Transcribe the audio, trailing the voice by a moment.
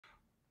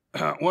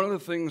One of the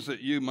things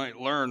that you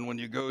might learn when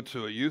you go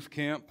to a youth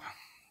camp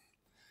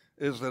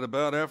is that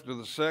about after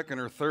the second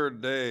or third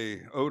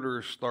day,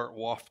 odors start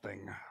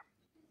wafting.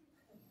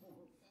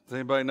 Does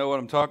anybody know what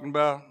I'm talking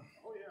about?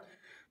 Oh, yeah.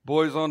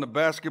 Boys on the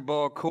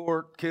basketball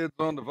court, kids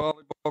on the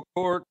volleyball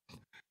court.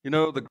 You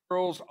know, the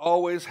girls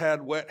always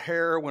had wet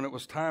hair when it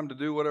was time to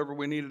do whatever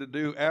we needed to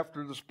do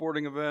after the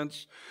sporting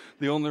events.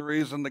 The only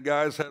reason the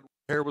guys had wet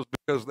hair was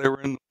because they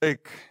were in the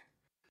lake.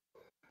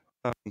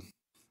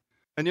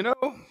 And you know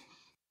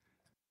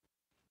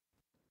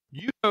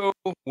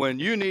when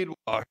you need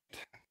washed,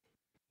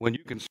 when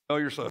you can smell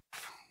yourself,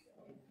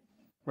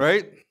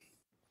 right?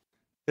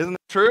 Isn't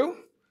that true?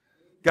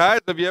 Guys,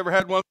 have you ever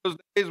had one of those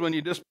days when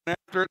you just went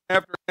after it,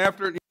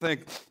 and you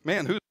think,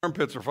 man, whose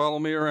armpits are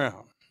following me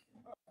around?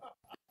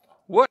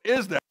 What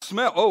is that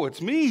smell? Oh,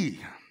 it's me.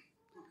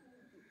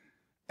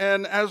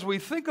 And as we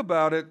think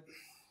about it,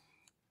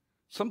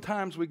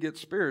 sometimes we get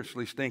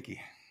spiritually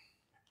stinky.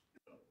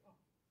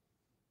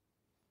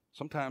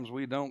 Sometimes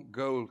we don't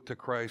go to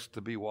Christ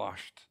to be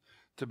washed,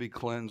 to be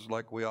cleansed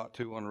like we ought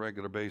to on a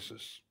regular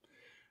basis.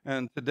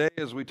 And today,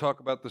 as we talk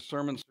about the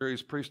sermon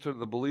series, Priesthood of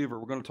the Believer,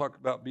 we're going to talk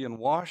about being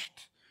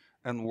washed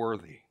and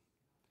worthy.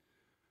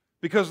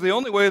 Because the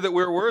only way that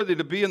we're worthy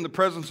to be in the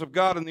presence of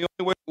God and the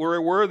only way that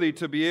we're worthy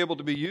to be able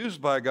to be used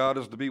by God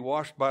is to be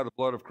washed by the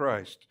blood of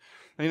Christ.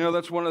 And you know,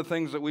 that's one of the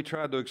things that we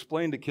tried to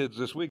explain to kids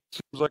this week. It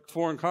seems like a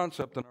foreign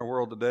concept in our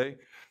world today,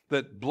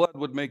 that blood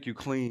would make you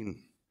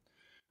clean.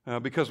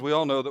 Because we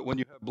all know that when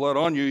you have blood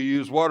on you, you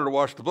use water to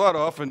wash the blood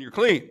off and you're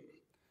clean.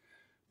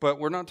 But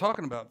we're not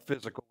talking about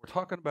physical. We're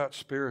talking about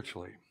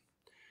spiritually.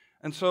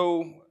 And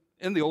so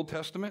in the Old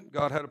Testament,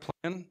 God had a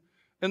plan.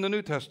 In the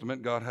New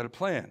Testament, God had a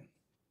plan.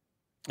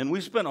 And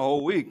we spent a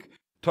whole week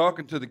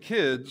talking to the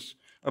kids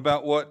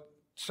about what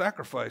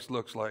sacrifice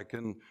looks like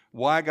and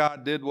why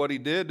God did what he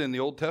did in the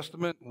Old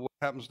Testament, what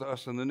happens to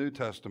us in the New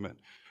Testament.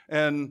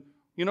 And,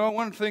 you know, I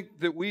want to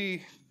think that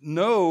we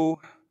know,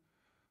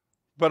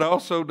 but I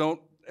also don't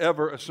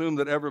ever assume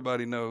that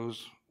everybody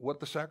knows what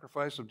the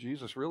sacrifice of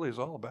Jesus really is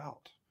all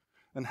about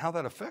and how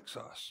that affects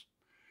us.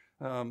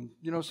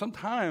 You know,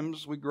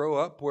 sometimes we grow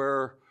up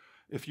where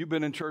if you've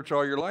been in church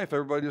all your life,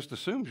 everybody just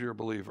assumes you're a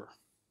believer.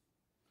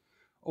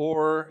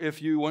 Or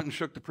if you went and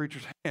shook the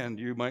preacher's hand,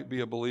 you might be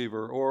a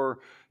believer. Or,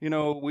 you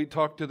know, we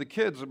talked to the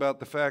kids about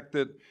the fact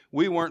that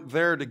we weren't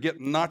there to get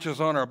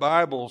notches on our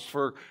Bibles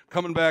for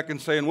coming back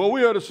and saying, well,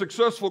 we had a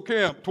successful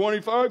camp.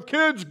 25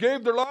 kids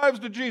gave their lives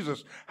to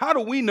Jesus. How do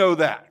we know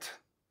that?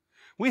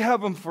 We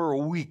have them for a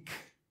week.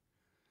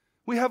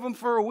 We have them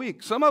for a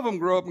week. Some of them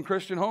grow up in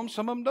Christian homes.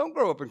 Some of them don't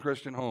grow up in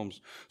Christian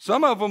homes.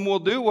 Some of them will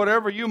do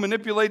whatever you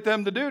manipulate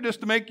them to do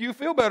just to make you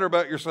feel better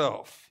about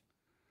yourself.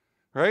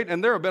 Right?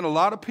 And there have been a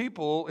lot of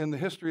people in the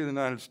history of the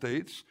United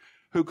States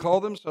who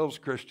call themselves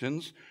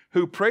Christians,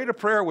 who prayed a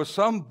prayer with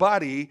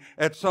somebody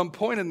at some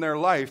point in their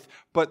life,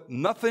 but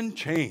nothing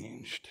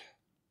changed.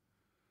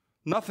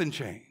 Nothing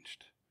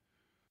changed.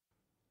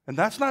 And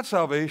that's not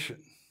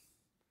salvation.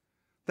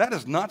 That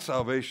is not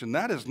salvation.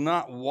 That is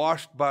not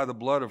washed by the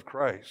blood of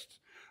Christ.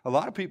 A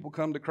lot of people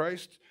come to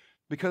Christ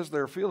because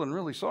they're feeling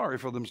really sorry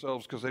for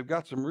themselves because they've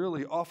got some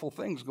really awful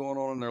things going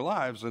on in their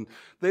lives. And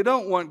they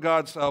don't want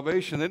God's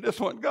salvation. They just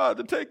want God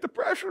to take the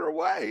pressure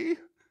away.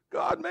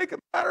 God, make it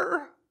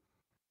better.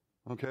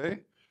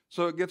 Okay?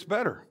 So it gets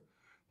better.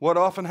 What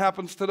often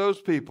happens to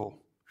those people?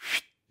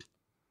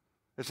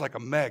 It's like a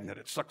magnet.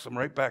 It sucks them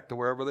right back to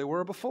wherever they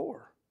were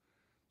before.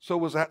 So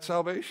was that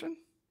salvation?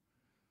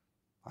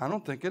 I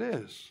don't think it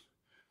is.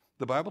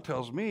 The Bible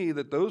tells me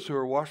that those who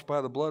are washed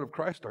by the blood of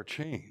Christ are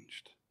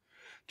changed.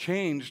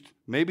 Changed,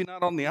 maybe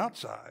not on the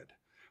outside,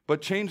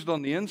 but changed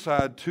on the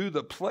inside to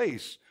the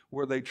place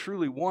where they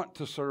truly want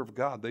to serve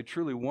God. They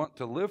truly want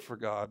to live for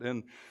God.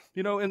 And,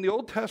 you know, in the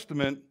Old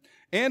Testament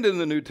and in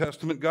the New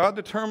Testament, God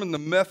determined the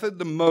method,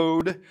 the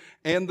mode,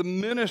 and the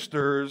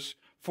ministers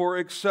for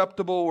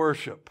acceptable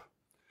worship.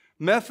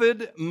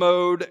 Method,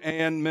 mode,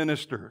 and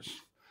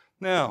ministers.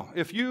 Now,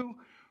 if you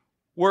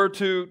were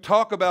to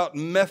talk about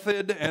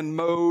method and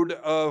mode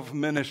of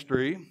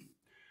ministry,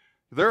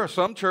 there are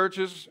some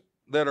churches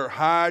that are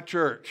high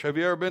church. Have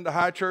you ever been to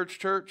high church?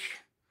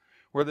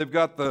 Where they've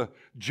got the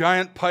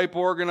giant pipe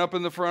organ up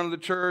in the front of the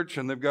church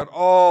and they've got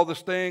all the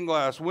stained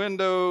glass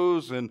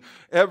windows and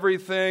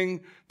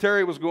everything.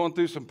 Terry was going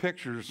through some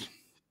pictures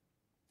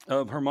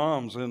of her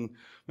mom's, and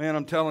man,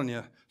 I'm telling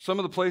you, some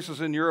of the places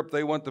in Europe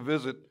they went to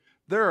visit,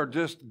 there are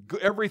just,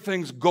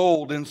 everything's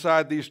gold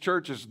inside these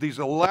churches, these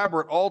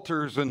elaborate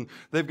altars, and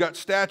they've got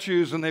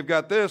statues, and they've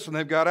got this, and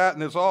they've got that,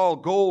 and it's all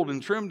gold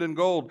and trimmed in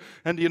gold.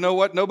 And you know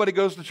what? Nobody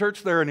goes to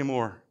church there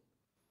anymore.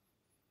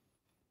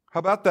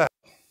 How about that?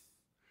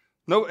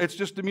 No, it's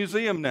just a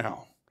museum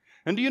now.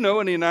 And do you know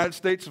in the United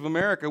States of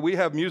America, we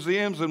have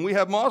museums and we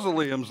have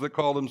mausoleums that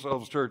call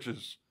themselves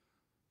churches.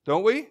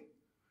 Don't we?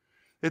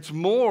 It's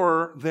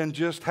more than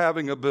just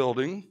having a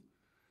building.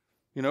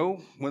 You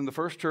know, when the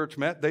first church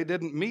met, they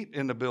didn't meet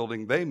in the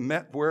building. They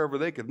met wherever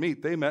they could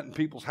meet. They met in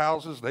people's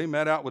houses. They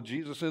met out with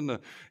Jesus in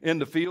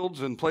the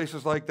fields and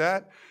places like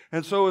that.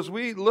 And so as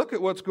we look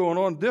at what's going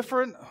on,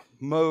 different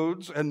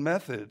modes and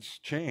methods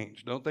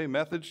change, don't they?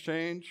 Methods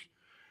change.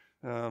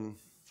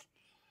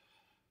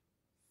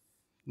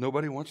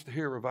 Nobody wants to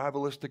hear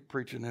revivalistic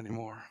preaching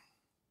anymore.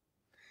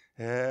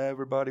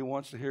 Everybody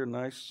wants to hear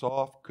nice,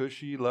 soft,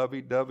 cushy,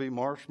 lovey-dovey,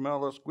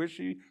 marshmallow,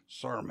 squishy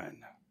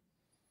sermon.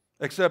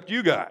 Except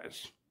you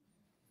guys.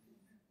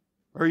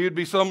 Or you'd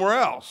be somewhere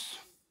else,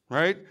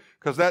 right?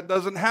 Because that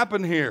doesn't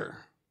happen here.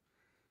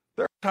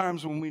 There are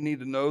times when we need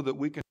to know that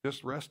we can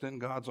just rest in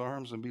God's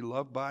arms and be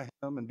loved by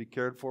Him and be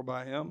cared for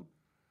by Him.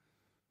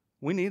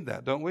 We need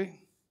that, don't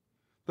we?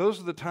 Those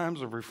are the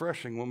times of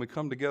refreshing when we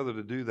come together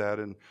to do that.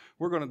 And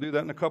we're going to do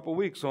that in a couple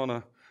weeks on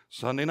a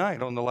Sunday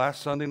night, on the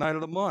last Sunday night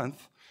of the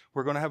month.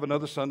 We're going to have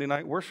another Sunday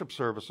night worship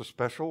service, a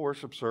special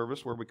worship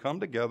service where we come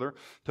together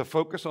to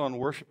focus on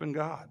worshiping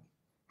God.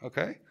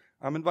 Okay?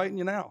 I'm inviting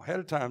you now, ahead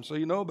of time, so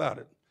you know about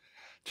it.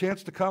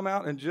 Chance to come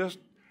out and just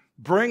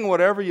bring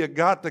whatever you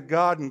got to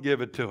God and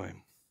give it to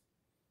Him.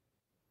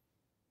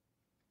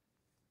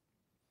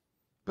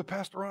 But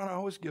Pastor Ron, I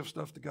always give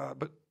stuff to God,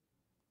 but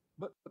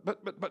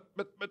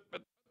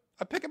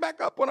I pick it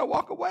back up when I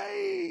walk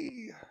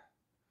away.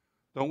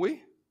 Don't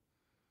we?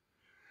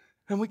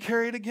 And we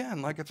carry it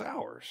again like it's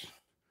ours.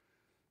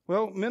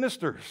 Well,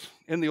 ministers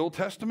in the Old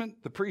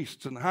Testament, the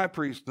priests and the high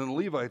priests and the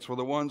Levites were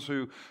the ones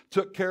who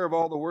took care of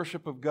all the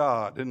worship of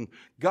God. And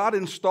God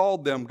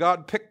installed them.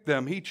 God picked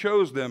them. He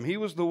chose them. He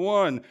was the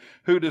one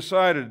who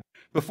decided.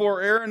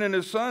 Before Aaron and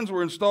his sons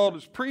were installed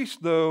as priests,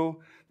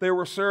 though, they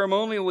were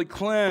ceremonially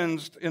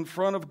cleansed in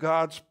front of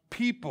God's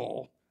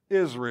people,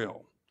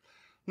 Israel.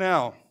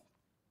 Now,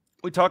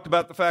 we talked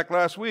about the fact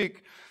last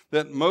week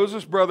that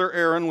Moses' brother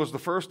Aaron was the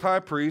first high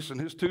priest, and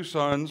his two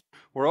sons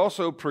were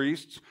also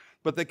priests.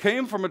 But they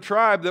came from a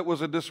tribe that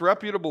was a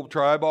disreputable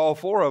tribe, all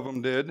four of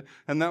them did,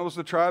 and that was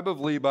the tribe of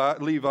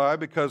Levi,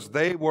 because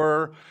they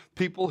were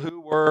people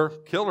who were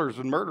killers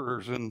and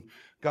murderers, and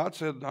God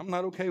said, I'm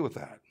not okay with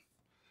that.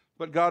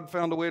 But God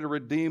found a way to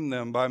redeem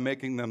them by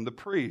making them the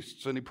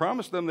priests, and He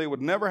promised them they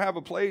would never have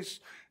a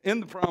place in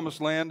the promised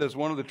land as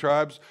one of the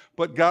tribes,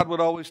 but God would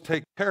always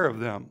take care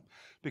of them,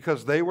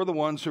 because they were the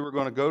ones who were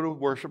going to go to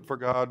worship for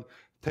God,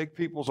 take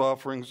people's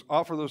offerings,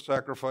 offer those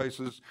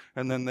sacrifices,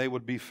 and then they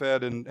would be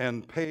fed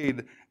and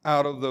paid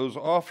out of those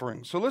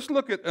offerings. So let's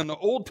look at in the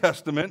Old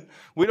Testament.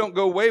 We don't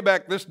go way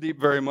back this deep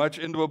very much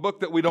into a book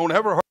that we don't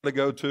ever hardly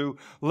go to,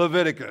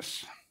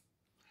 Leviticus.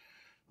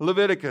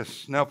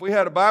 Leviticus. Now, if we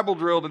had a Bible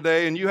drill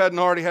today and you hadn't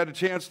already had a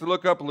chance to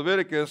look up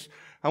Leviticus,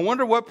 I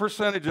wonder what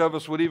percentage of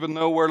us would even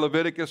know where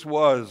Leviticus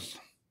was.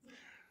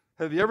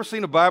 Have you ever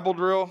seen a Bible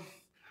drill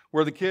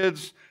where the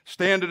kids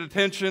stand at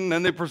attention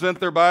and they present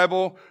their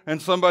Bible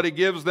and somebody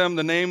gives them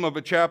the name of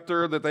a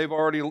chapter that they've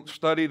already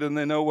studied and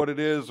they know what it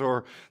is,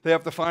 or they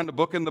have to find a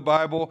book in the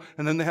Bible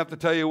and then they have to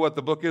tell you what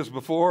the book is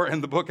before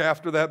and the book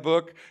after that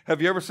book?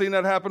 Have you ever seen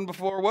that happen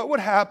before? What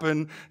would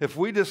happen if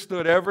we just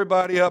stood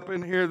everybody up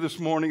in here this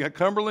morning at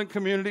Cumberland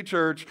Community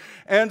Church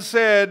and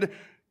said,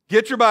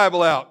 get your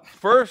Bible out?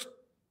 First,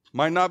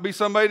 might not be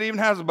somebody that even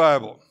has a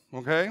Bible,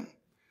 okay?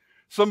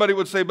 Somebody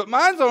would say, but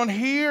mine's on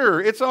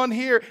here. It's on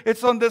here.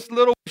 It's on this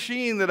little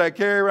machine that I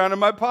carry around in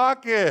my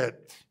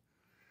pocket.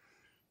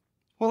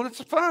 Well,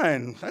 it's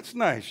fine. That's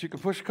nice. You can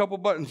push a couple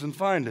buttons and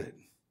find it.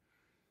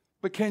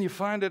 But can you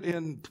find it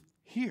in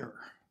here?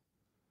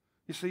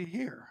 You see,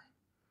 here.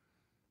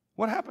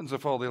 What happens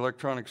if all the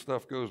electronic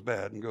stuff goes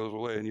bad and goes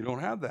away and you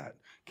don't have that?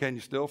 Can you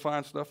still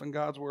find stuff in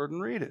God's Word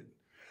and read it?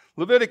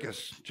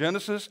 Leviticus,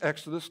 Genesis,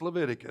 Exodus,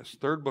 Leviticus,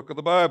 third book of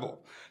the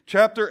Bible.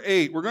 Chapter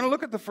 8, we're going to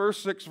look at the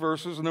first 6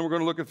 verses, and then we're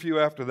going to look at a few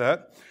after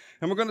that.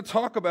 And we're going to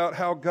talk about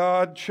how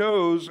God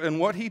chose and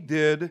what He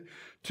did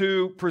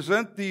to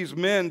present these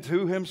men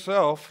to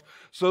Himself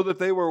so that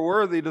they were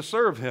worthy to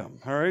serve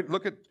Him. All right,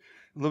 look at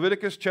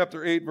Leviticus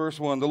chapter 8, verse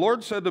 1. The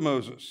Lord said to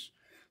Moses,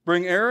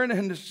 bring Aaron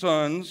and his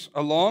sons,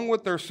 along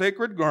with their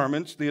sacred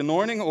garments, the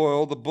anointing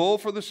oil, the bull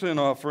for the sin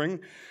offering,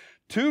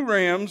 2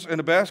 rams and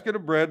a basket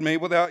of bread made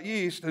without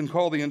yeast, and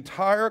call the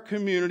entire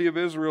community of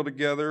Israel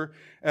together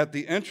at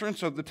the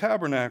entrance of the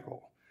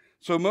tabernacle.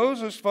 So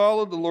Moses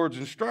followed the Lord's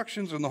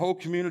instructions, and the whole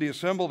community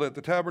assembled at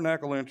the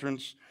tabernacle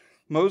entrance.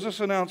 Moses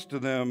announced to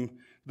them,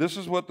 this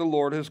is what the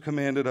Lord has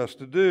commanded us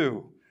to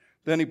do.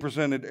 Then he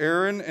presented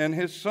Aaron and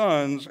his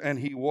sons, and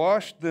he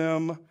washed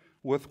them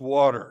with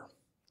water.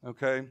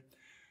 Okay?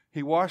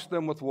 He washed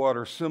them with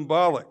water,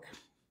 symbolic.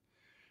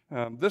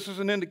 This is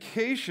an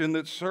indication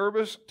that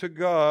service to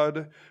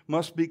God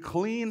must be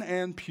clean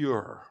and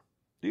pure.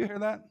 Do you hear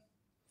that?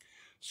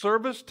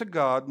 Service to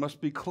God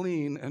must be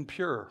clean and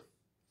pure.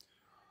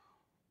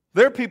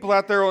 There are people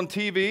out there on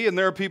TV and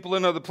there are people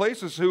in other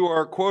places who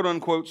are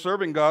quote-unquote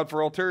serving God for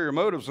ulterior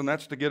motives, and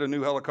that's to get a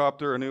new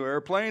helicopter, a new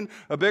airplane,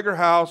 a bigger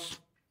house.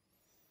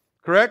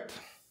 Correct?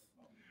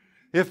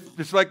 If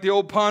it's like the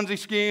old Ponzi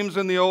schemes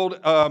and the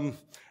old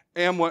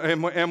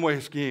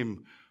Amway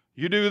scheme.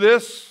 You do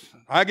this,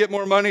 I get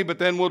more money, but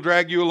then we'll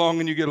drag you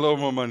along and you get a little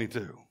more money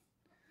too.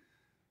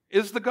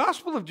 Is the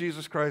gospel of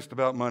Jesus Christ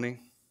about money?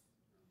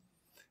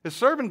 Is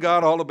serving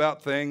God all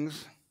about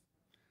things?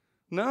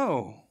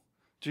 No.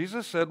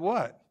 Jesus said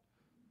what?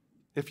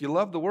 If you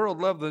love the world,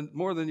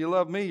 more than you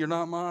love me, you're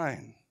not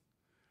mine.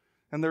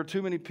 And there are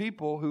too many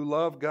people who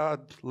love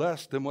God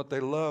less than what they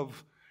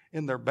love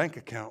in their bank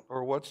account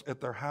or what's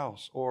at their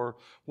house or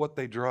what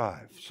they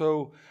drive.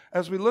 So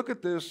as we look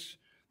at this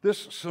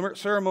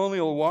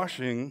ceremonial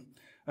washing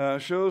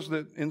shows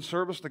that in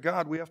service to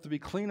God, we have to be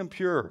clean and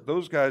pure.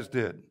 Those guys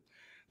did.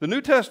 The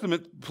New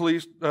Testament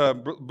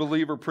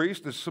believer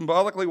priest is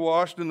symbolically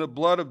washed in the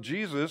blood of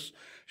Jesus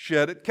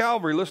shed at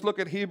Calvary. Let's look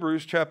at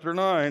Hebrews chapter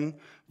 9,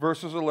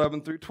 verses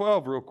 11 through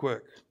 12 real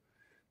quick.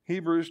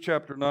 Hebrews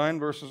chapter 9,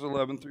 verses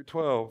 11 through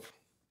 12.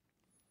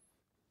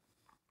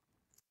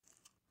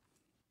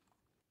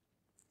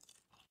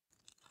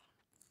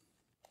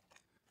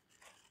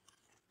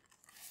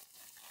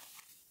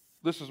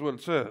 This is what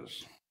it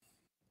says.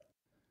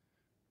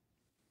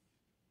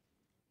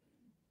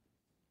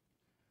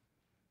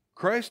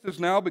 Christ has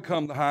now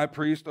become the high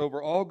priest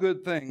over all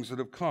good things that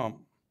have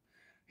come.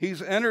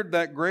 He's entered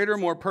that greater,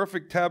 more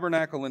perfect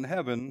tabernacle in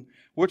heaven,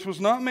 which was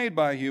not made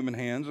by human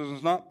hands, and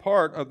is not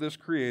part of this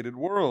created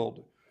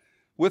world.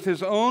 With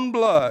his own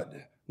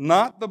blood,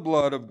 not the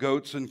blood of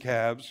goats and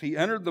calves, he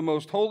entered the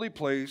most holy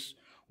place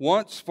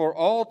once for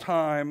all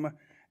time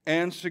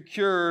and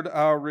secured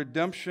our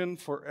redemption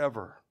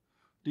forever.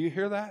 Do you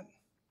hear that?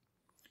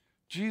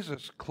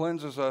 Jesus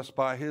cleanses us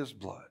by his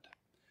blood,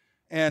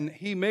 and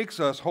he makes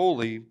us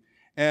holy,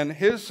 and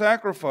his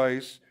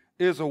sacrifice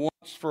is a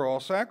once-for-all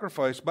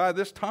sacrifice. By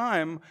this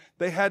time,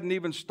 they hadn't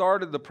even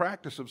started the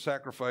practice of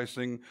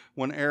sacrificing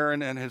when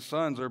Aaron and his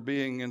sons are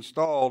being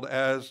installed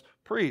as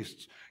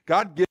priests.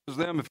 God gives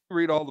them, if you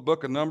read all the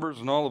book of Numbers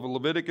and all of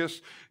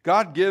Leviticus,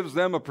 God gives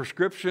them a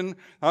prescription.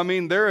 I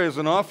mean, there is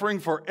an offering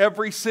for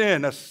every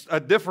sin, a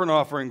different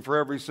offering for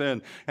every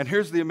sin. And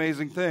here's the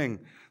amazing thing.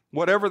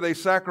 Whatever they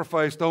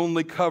sacrificed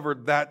only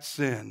covered that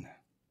sin.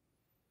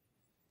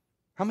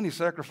 How many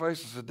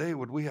sacrifices a day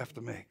would we have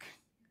to make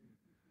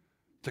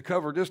to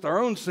cover just our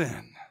own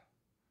sin?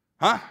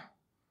 Huh?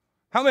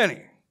 How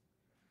many?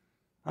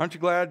 Aren't you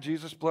glad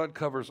Jesus' blood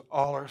covers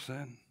all our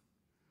sin?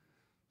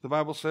 The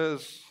Bible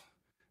says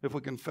if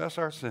we confess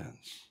our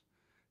sins,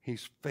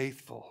 he's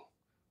faithful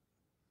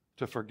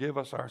to forgive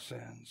us our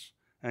sins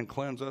and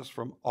cleanse us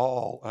from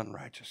all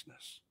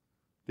unrighteousness.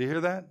 Do you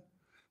hear that?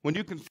 When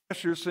you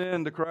confess your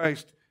sin to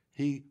Christ,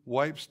 he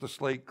wipes the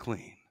slate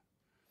clean.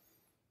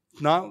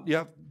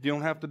 You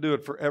don't have to do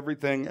it for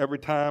everything, every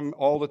time,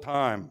 all the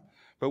time.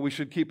 But we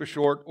should keep a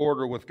short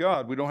order with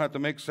God. We don't have to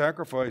make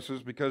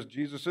sacrifices because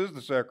Jesus is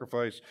the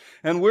sacrifice.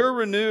 And we're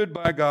renewed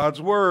by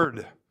God's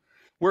word.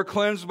 We're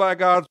cleansed by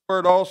God's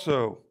word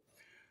also.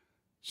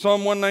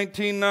 Psalm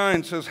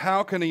 119:9 says,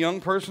 how can a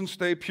young person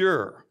stay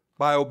pure?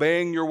 By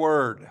obeying your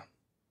word.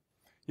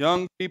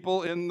 Young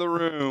people in the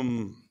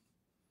room.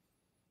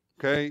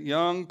 Okay,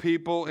 young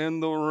people in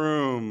the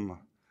room.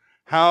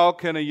 How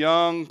can a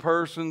young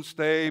person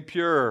stay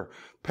pure?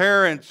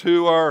 Parents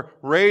who are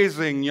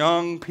raising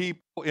young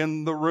people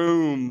in the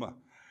room.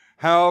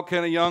 How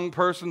can a young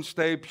person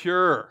stay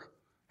pure?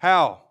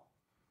 How?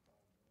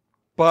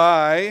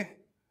 By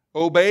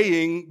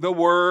obeying the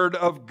word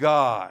of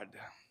God.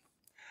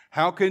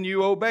 How can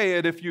you obey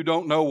it if you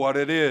don't know what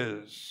it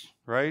is?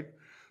 Right?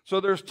 So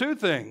there's two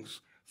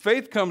things.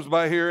 Faith comes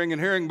by hearing,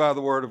 and hearing by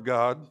the word of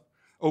God.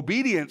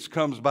 Obedience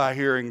comes by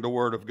hearing the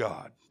word of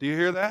God. Do you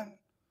hear that?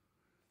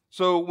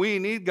 So we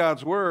need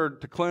God's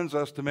word to cleanse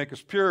us, to make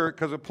us pure,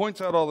 because it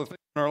points out all the things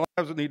in our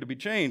lives that need to be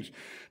changed.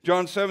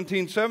 John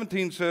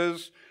 17:17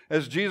 says,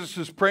 as Jesus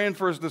is praying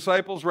for his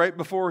disciples right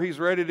before he's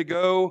ready to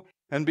go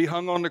and be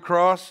hung on the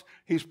cross,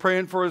 he's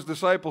praying for his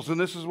disciples, and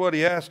this is what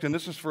he asked, and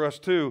this is for us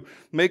too.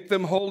 Make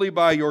them holy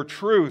by your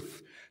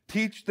truth.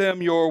 Teach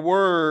them your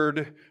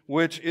word,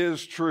 which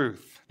is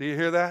truth. Do you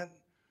hear that?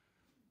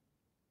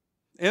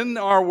 In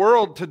our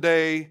world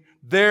today,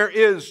 there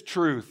is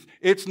truth.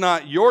 It's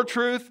not your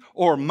truth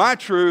or my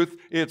truth.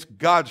 It's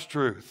God's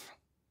truth.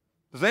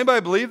 Does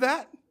anybody believe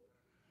that?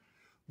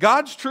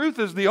 God's truth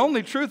is the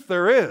only truth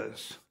there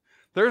is.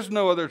 There's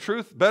no other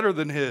truth better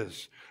than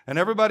his. And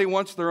everybody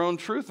wants their own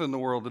truth in the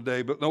world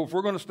today. But no, if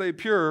we're going to stay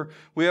pure,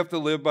 we have to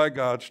live by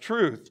God's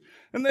truth.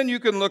 And then you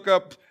can look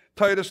up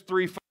Titus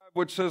 3:5,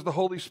 which says the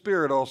Holy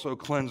Spirit also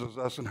cleanses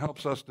us and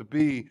helps us to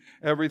be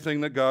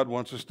everything that God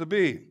wants us to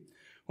be.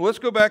 Well, let's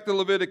go back to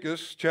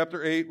Leviticus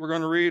chapter 8. We're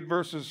going to read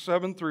verses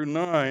 7 through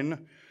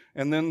 9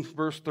 and then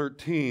verse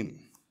 13.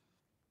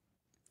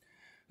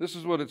 This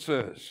is what it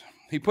says.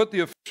 He put the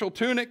official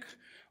tunic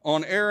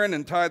on Aaron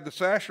and tied the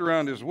sash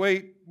around his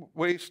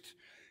waist.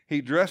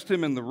 He dressed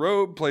him in the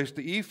robe, placed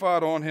the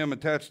ephod on him,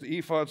 attached the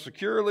ephod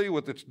securely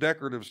with its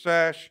decorative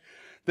sash.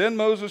 Then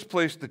Moses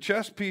placed the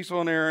chest piece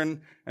on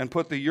Aaron and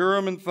put the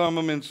Urim and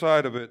Thummim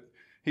inside of it.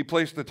 He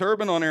placed the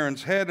turban on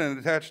Aaron's head and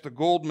attached the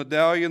gold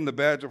medallion, the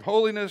badge of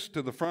holiness,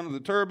 to the front of the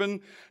turban,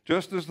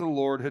 just as the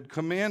Lord had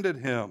commanded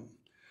him.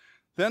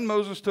 Then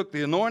Moses took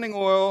the anointing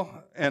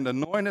oil and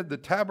anointed the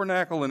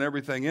tabernacle and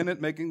everything in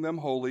it, making them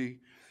holy.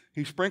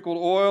 He sprinkled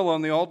oil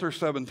on the altar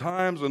 7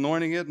 times,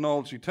 anointing it and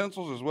all its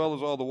utensils, as well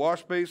as all the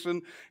wash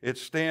basin,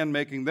 its stand,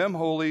 making them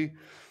holy.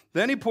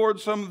 Then he poured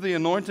some of the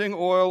anointing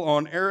oil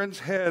on Aaron's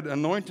head,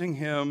 anointing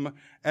him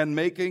and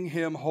making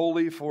him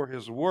holy for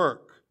his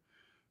work.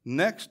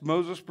 Next,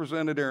 Moses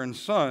presented Aaron's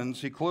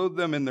sons. He clothed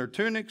them in their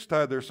tunics,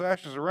 tied their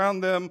sashes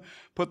around them,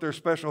 put their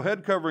special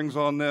head coverings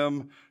on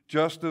them,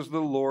 just as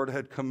the Lord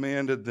had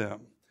commanded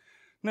them.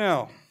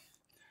 Now,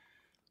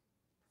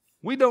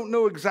 we don't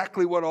know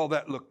exactly what all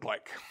that looked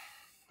like.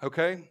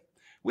 Okay?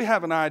 We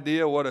have an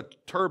idea what a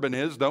turban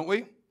is, don't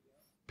we?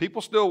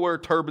 People still wear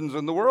turbans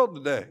in the world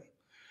today.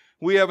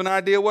 We have an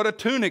idea what a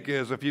tunic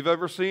is. If you've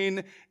ever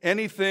seen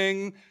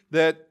anything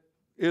that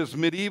is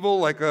medieval,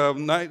 like a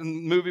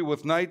movie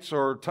with knights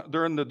or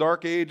during the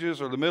Dark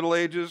Ages or the Middle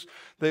Ages,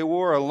 they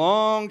wore a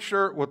long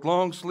shirt with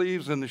long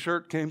sleeves and the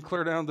shirt came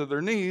clear down to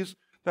their knees.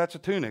 That's a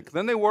tunic.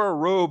 Then they wore a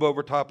robe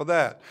over top of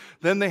that.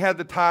 Then they had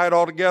to tie it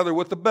all together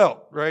with the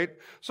belt, right?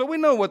 So we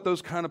know what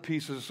those kind of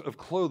pieces of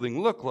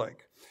clothing look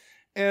like.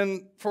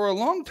 And for a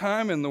long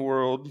time in the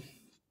world,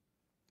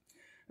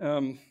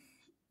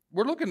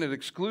 we're looking at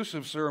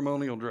exclusive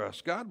ceremonial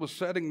dress. God was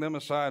setting them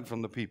aside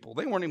from the people.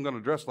 They weren't even going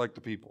to dress like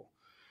the people.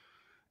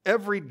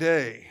 Every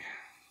day,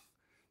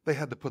 they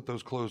had to put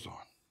those clothes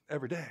on.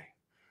 Every day.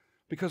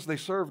 Because they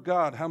served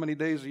God how many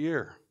days a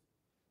year?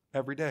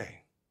 Every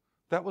day.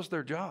 That was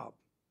their job.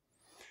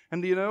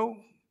 And do you know,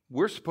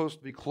 we're supposed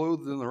to be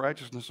clothed in the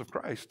righteousness of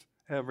Christ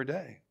every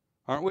day,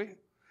 aren't we?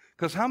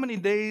 Because how many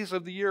days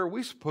of the year are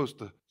we supposed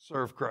to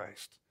serve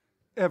Christ?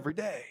 Every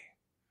day.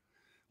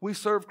 We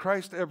serve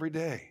Christ every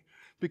day.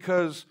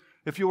 Because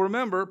if you'll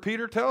remember,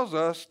 Peter tells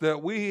us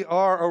that we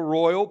are a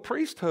royal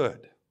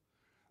priesthood,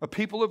 a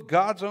people of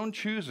God's own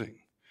choosing.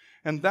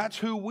 And that's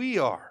who we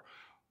are.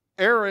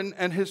 Aaron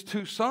and his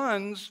 2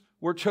 sons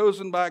were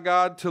chosen by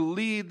God to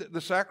lead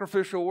the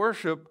sacrificial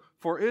worship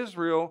for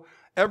Israel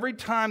every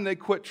time they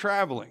quit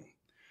traveling.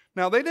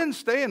 Now, they didn't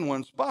stay in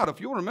one spot.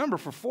 If you'll remember,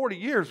 for 40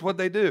 years, what'd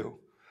they do?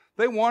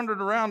 They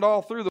wandered around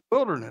all through the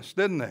wilderness,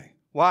 didn't they?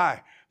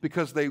 Why?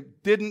 Because they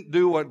didn't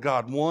do what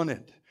God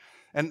wanted.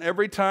 And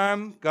every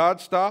time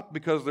God stopped,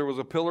 because there was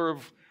a pillar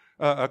of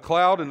a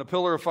cloud and a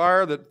pillar of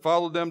fire that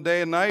followed them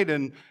day and night,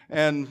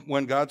 and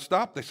when God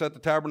stopped, they set the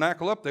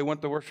tabernacle up, they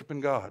went to worshiping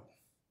God.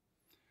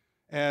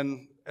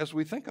 And as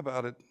we think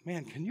about it,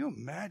 man, can you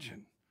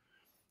imagine?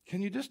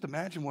 Can you just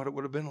imagine what it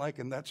would have been like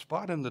in that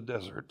spot in the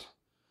desert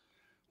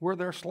where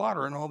they're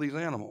slaughtering all these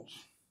animals?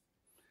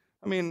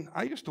 I mean,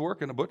 I used to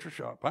work in a butcher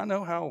shop. I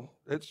know how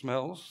it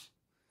smells,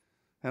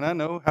 and I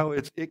know how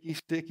it's icky,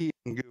 sticky,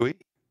 and gooey.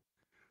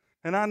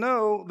 And I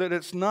know that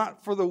it's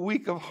not for the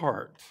weak of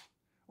heart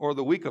or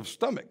the weak of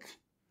stomach.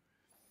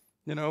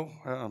 You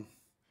know,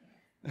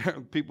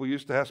 people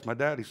used to ask my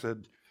dad, he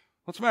said,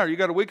 "What's the matter? You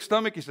got a weak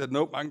stomach?" He said,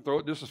 "Nope, I can throw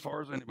it just as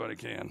far as anybody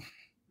can."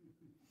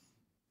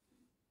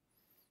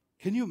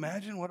 Can you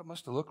imagine what it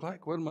must have looked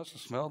like, what it must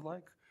have smelled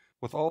like,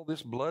 with all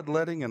this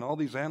bloodletting and all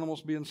these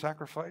animals being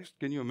sacrificed?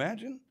 Can you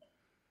imagine?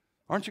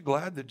 Aren't you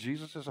glad that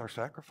Jesus is our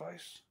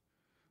sacrifice?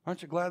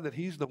 Aren't you glad that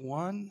he's the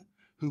one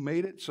who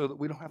made it so that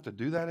we don't have to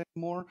do that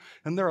anymore?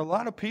 And there are a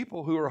lot of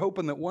people who are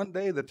hoping that one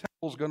day the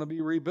temple's going to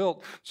be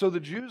rebuilt so the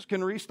Jews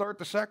can restart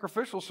the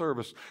sacrificial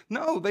service.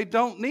 No, they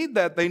don't need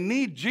that. They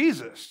need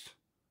Jesus.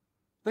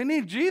 They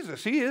need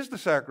Jesus. He is the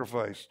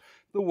sacrifice,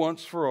 the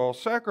once-for-all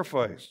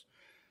sacrifice.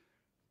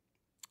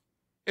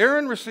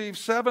 Aaron received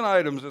 7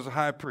 items as a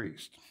high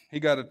priest. He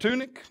got a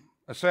tunic,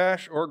 a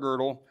sash or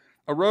girdle,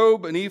 a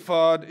robe, an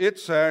ephod,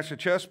 its sash, a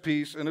chest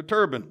piece, and a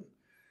turban.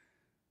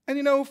 And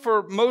you know,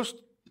 for most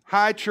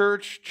high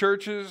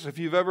churches, if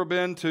you've ever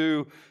been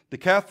to the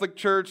Catholic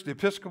Church, the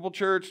Episcopal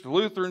Church, the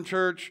Lutheran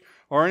Church,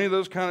 or any of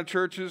those kind of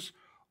churches,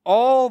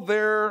 all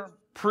their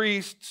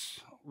priests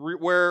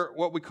wear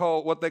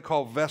what they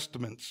call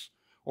vestments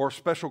or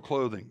special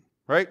clothing,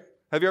 right?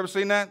 Have you ever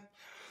seen that?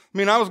 I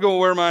mean, I was going to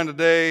wear mine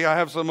today. I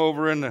have some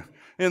over in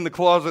the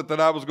closet that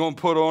I was going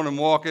to put on and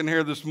walk in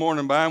here this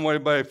morning, but I'm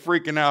everybody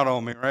freaking out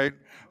on me, right?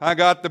 I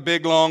got the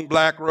big, long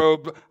black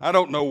robe. I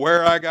don't know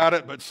where I got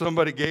it, but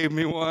somebody gave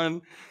me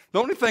one. The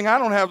only thing I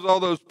don't have is all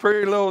those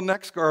pretty little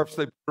neck scarves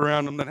they put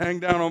around them that hang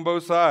down on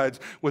both sides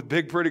with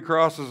big, pretty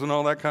crosses and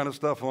all that kind of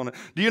stuff on it.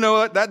 Do you know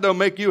what? That don't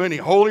make you any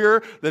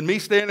holier than me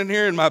standing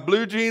here in my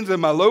blue jeans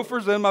and my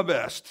loafers and my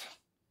vest.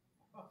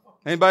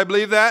 Anybody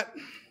believe that?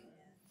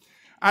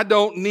 I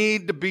don't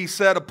need to be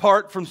set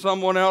apart from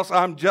someone else.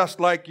 I'm just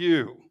like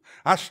you.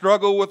 I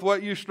struggle with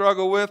what you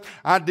struggle with.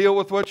 I deal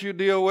with what you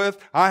deal with.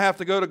 I have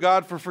to go to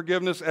God for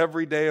forgiveness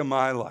every day of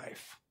my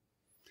life.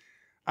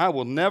 I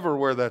will never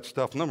wear that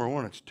stuff. Number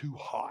one, it's too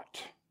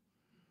hot.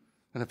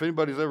 And if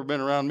anybody's ever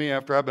been around me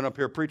after I've been up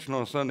here preaching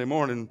on a Sunday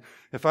morning,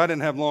 if I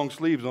didn't have long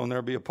sleeves on,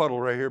 there'd be a puddle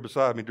right here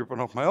beside me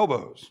dripping off my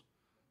elbows,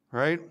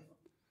 right?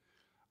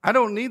 I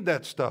don't need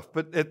that stuff.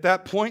 But at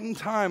that point in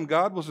time,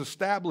 God was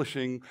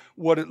establishing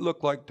what it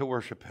looked like to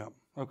worship him,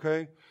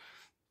 okay?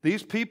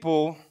 These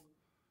people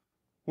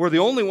were the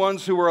only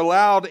ones who were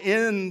allowed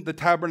in the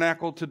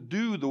tabernacle to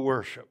do the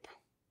worship.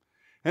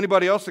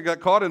 Anybody else that got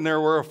caught in there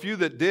were a few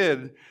that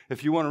did.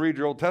 If you want to read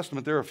your Old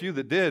Testament, there are a few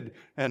that did.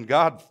 And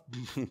God,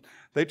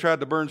 they tried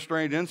to burn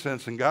strange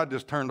incense, and God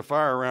just turned the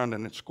fire around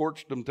and it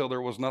scorched them till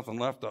there was nothing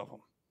left of them.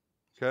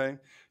 Okay?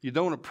 You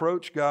don't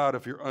approach God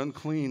if you're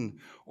unclean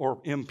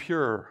or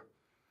impure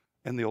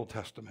in the Old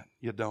Testament.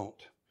 You don't.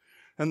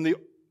 And the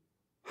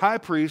high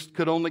priest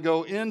could only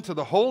go into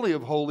the Holy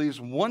of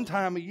Holies one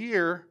time a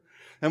year.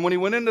 And when he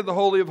went into the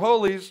Holy of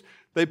Holies,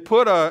 they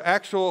put an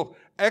actual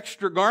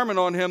extra garment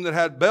on him that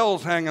had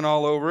bells hanging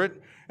all over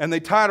it, and they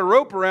tied a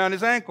rope around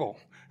his ankle.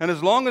 And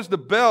as long as the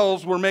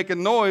bells were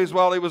making noise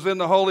while he was in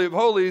the Holy of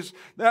Holies,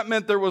 that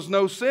meant there was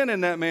no sin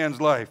in that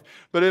man's life.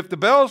 But if the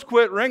bells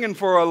quit ringing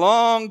for a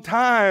long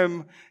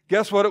time,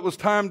 guess what it was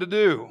time to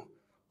do?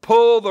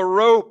 Pull the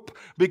rope,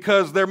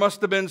 because there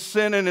must have been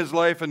sin in his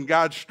life, and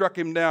God struck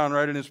him down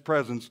right in his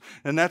presence.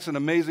 And that's an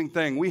amazing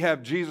thing. We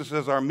have Jesus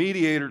as our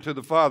mediator to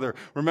the Father.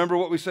 Remember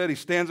what we said? He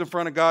stands in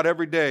front of God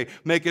every day,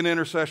 making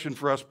intercession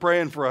for us,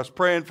 praying for us,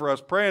 praying for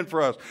us, praying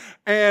for us.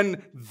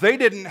 And they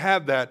didn't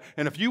have that.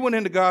 And if you went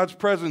into God's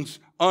presence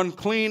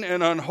unclean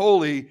and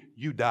unholy,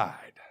 you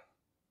died.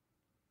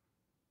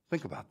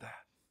 Think about that.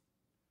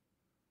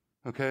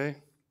 Okay?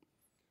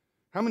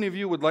 How many of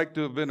you would like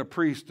to have been a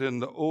priest in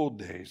the old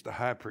days, the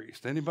high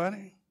priest?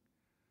 Anybody?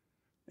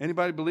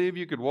 Anybody believe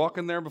you could walk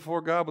in there before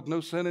God with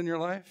no sin in your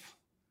life?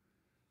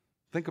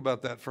 Think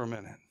about that for a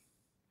minute.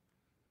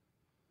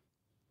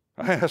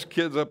 I asked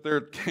kids up there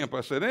at camp,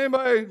 I said,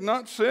 anybody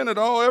not sin at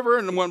all ever?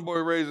 And one boy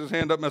raised his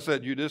hand up and I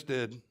said, you just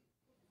did.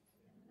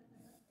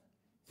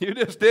 You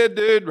just did,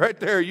 dude, right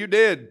there. You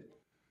did.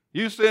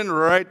 You sinned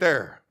right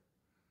there.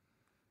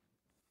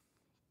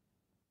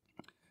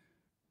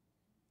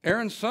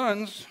 Aaron's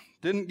sons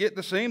didn't get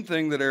the same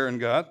thing that Aaron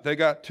got. They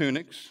got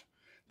tunics.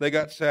 They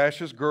got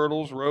sashes,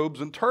 girdles, robes,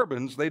 and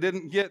turbans. They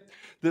didn't get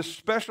this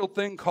special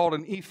thing called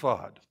an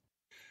ephod.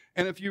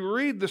 And if you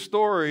read the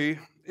story,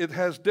 it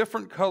has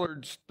different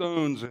colored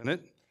stones in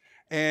it,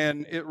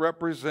 and it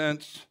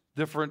represents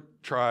different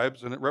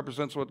tribes, and it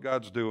represents what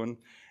God's doing.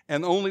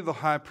 And only the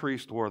high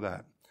priest wore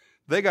that.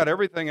 They got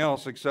everything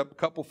else except a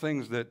couple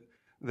things that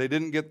they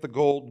didn't get the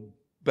gold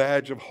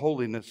badge of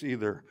holiness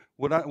either.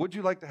 Would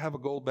you like to have a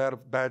gold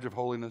badge of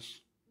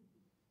holiness?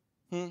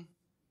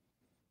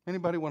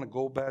 Anybody want a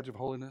gold badge of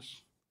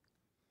holiness?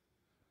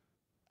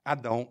 I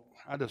don't.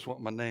 I just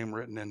want my name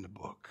written in the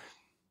book.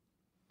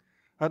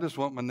 I just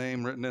want my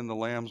name written in the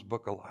Lamb's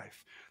book of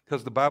life.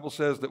 Because the Bible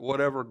says that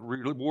whatever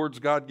rewards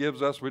God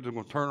gives us, we're just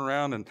going to turn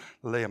around and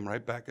lay them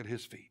right back at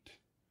his feet.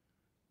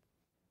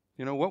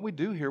 You know, what we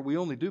do here, we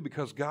only do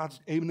because God's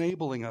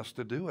enabling us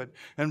to do it,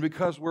 and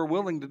because we're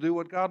willing to do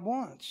what God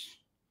wants.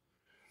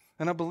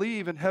 And I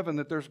believe in heaven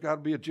that there's got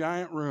to be a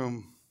giant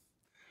room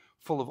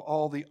full of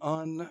all the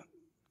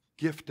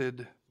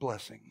ungifted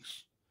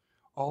blessings,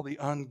 all the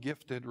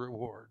ungifted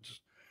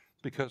rewards,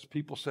 because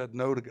people said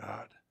no to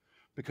God,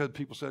 because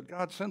people said,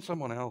 God, send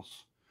someone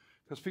else,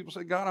 because people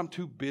said, God, I'm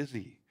too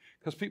busy,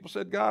 because people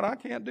said, God, I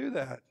can't do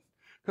that,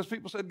 because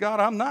people said, God,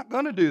 I'm not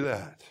going to do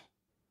that.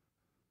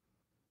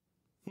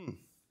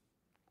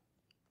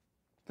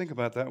 Think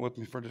about that with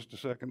me for just a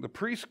second. The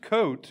priest's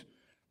coat,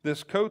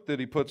 this coat that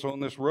he puts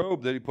on, this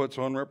robe that he puts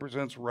on,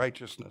 represents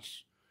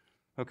righteousness.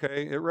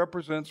 Okay, it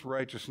represents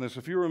righteousness.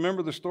 If you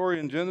remember the story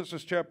in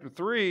Genesis chapter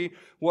 3,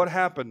 what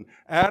happened?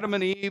 Adam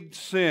and Eve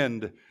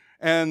sinned,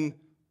 and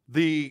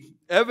the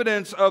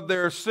evidence of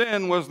their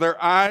sin was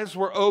their eyes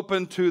were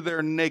open to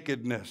their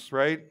nakedness,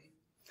 right?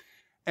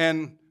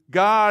 And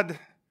God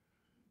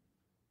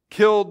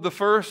killed the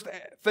first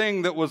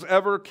thing that was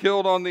ever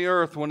killed on the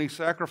earth when he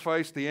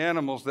sacrificed the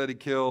animals that he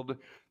killed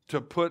to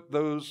put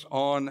those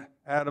on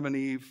Adam and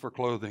Eve for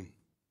clothing.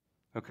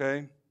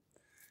 Okay?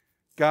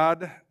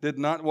 God did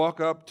not walk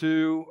up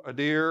to a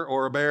deer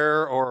or a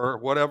bear or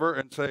whatever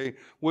and say,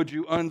 would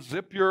you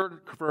unzip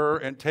your fur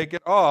and take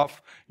it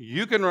off?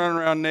 You can run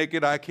around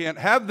naked. I can't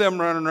have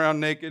them running around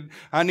naked.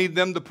 I need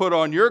them to put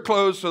on your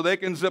clothes so they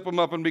can zip them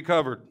up and be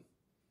covered.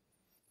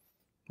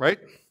 Right?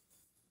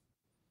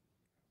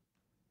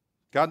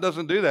 God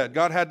doesn't do that.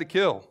 God had to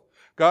kill.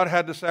 God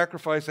had to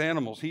sacrifice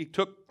animals. He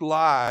took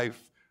lives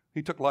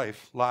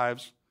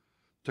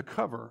to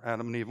cover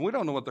Adam and Eve. We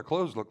don't know what their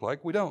clothes look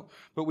like. We don't.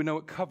 But we know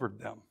it covered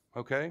them.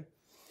 Okay?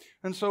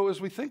 And so as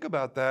we think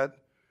about that,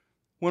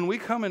 when we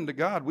come into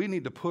God, we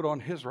need to put on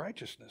his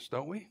righteousness,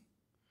 don't we?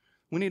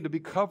 We need to be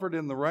covered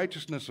in the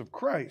righteousness of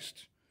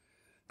Christ.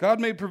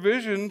 God made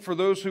provision for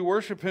those who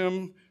worship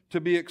him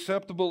to be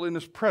acceptable in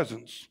his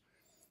presence.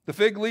 The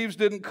fig leaves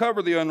didn't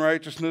cover the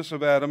unrighteousness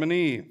of Adam and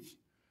Eve.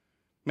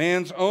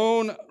 Man's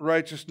own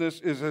righteousness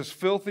is as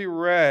filthy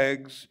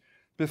rags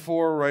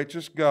before a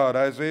righteous God.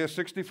 Isaiah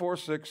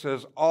 64:6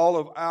 says, all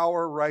of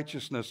our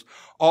righteousness,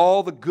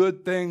 all the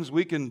good things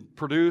we can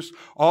produce,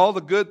 all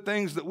the good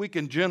things that we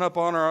can gin up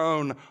on our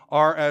own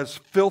are as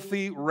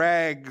filthy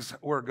rags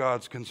where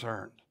God's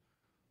concerned.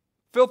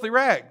 Filthy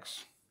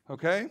rags,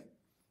 okay?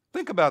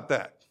 Think about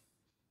that.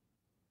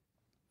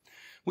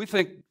 We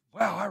think,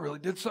 wow, I really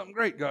did something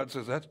great. God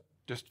says, that's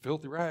just a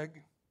filthy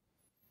rag.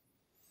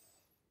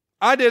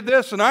 I did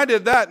this and I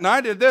did that and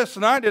I did this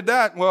and I did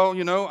that. Well,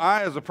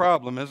 I is a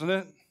problem, isn't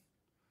it?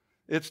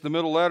 It's the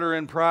middle letter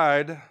in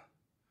pride.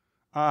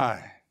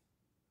 I.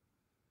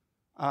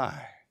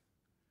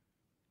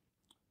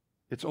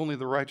 It's only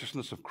the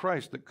righteousness of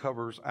Christ that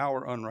covers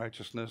our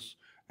unrighteousness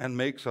and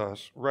makes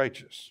us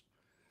righteous.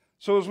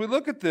 So as we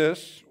look at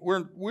this,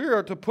 we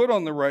are to put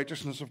on the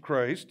righteousness of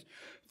Christ.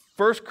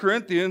 1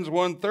 Corinthians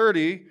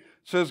 1:30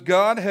 says,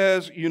 God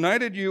has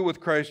united you with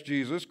Christ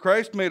Jesus.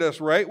 Christ made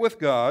us right with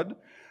God,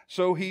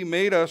 so he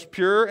made us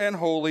pure and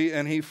holy,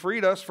 and he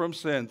freed us from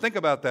sin. Think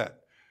about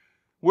that.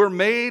 We're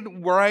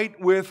made right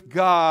with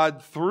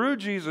God through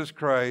Jesus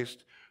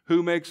Christ,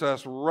 who makes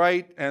us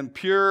right and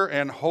pure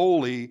and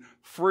holy,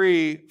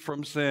 free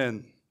from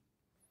sin.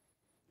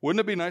 Wouldn't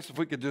it be nice if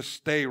we could just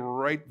stay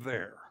right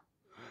there?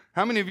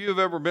 How many of you have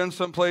ever been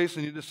someplace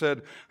and you just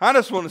said, I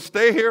just want to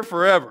stay here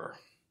forever?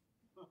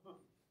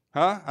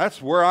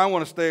 That's where I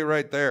want to stay,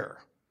 right there.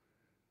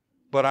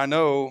 But I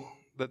know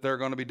that there are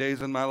going to be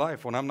days in my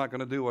life when I'm not going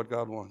to do what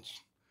God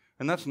wants.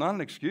 And that's not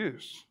an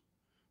excuse,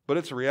 but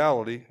it's a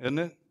reality, isn't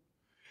it?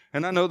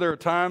 And I know there are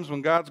times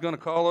when God's going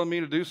to call on me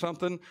to do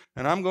something,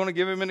 and I'm going to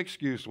give him an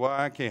excuse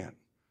why I can't.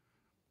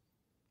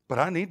 But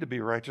I need to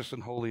be righteous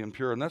and holy and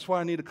pure, and that's why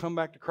I need to come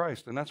back to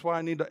Christ, and that's why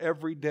I need to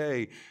every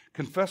day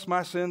confess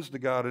my sins to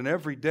God, and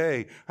every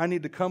day I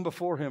need to come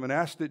before him and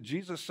ask that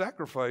Jesus'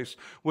 sacrifice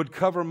would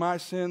cover my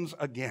sins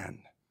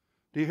again.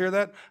 Do you hear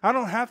that? I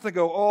don't have to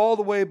go all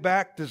the way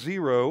back to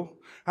zero.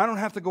 I don't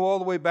have to go all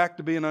the way back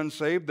to being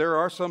unsaved. There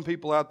are some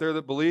people out there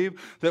that believe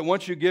that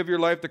once you give your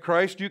life to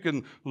Christ, you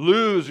can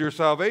lose your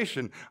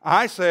salvation.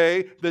 I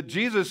say that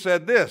Jesus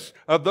said this,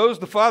 of those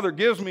the Father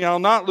gives me, I'll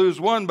not lose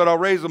one, but I'll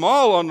raise them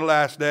all on the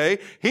last day.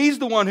 He's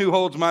the one who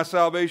holds my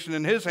salvation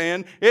in his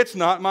hand. It's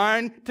not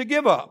mine to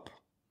give up.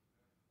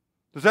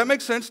 Does that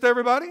make sense to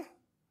everybody?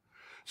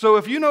 So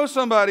if you know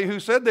somebody who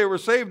said they were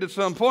saved at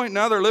some point,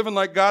 now they're living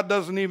like God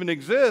doesn't even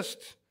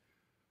exist,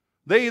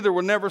 they either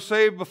were never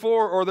saved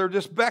before or they're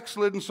just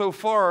backslidden so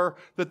far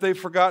that they've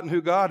forgotten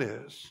who God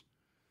is.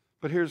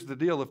 But here's the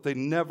deal. If they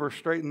never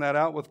straighten that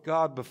out with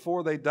God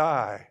before they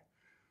die,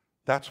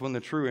 that's when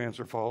the true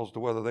answer falls to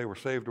whether they were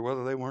saved or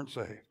whether they weren't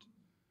saved.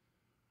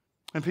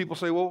 And people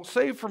say, well,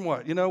 saved from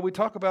what? We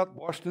talk about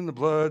washed in the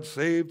blood,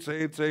 saved.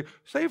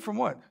 Saved from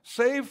what?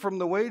 Saved from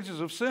the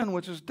wages of sin,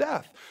 which is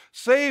death.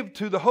 Saved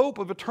to the hope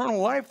of eternal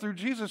life through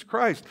Jesus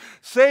Christ.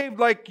 Saved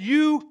like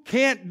you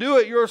can't do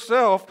it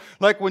yourself.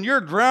 Like when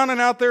you're drowning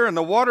out there in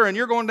the water and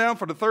you're going down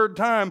for the third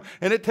time,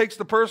 and it takes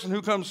the person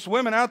who comes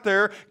swimming out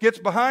there, gets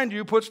behind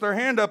you, puts their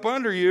hand up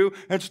under you,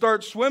 and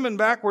starts swimming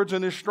backwards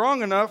and is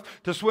strong enough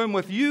to swim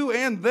with you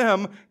and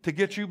them to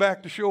get you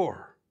back to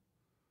shore.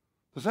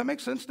 Does that make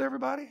sense to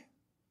everybody?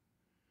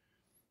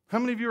 How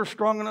many of you are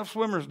strong enough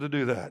swimmers to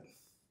do that?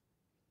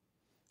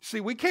 See,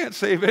 we can't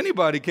save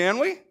anybody, can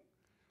we?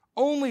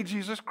 Only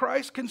Jesus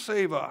Christ can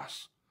save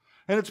us.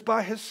 And it's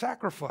by his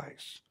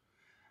sacrifice.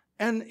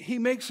 And he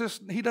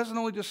doesn't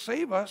only just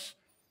save us,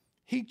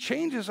 he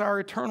changes our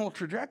eternal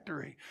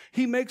trajectory.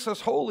 He makes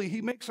us holy.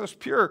 He makes us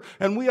pure.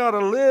 And we ought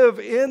to live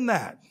in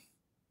that.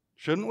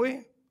 Shouldn't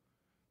we?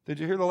 Did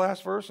you hear the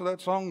last verse of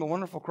that song, The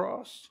Wonderful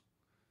Cross?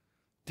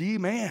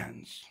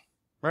 Demands,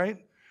 right?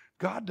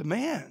 God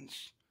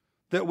demands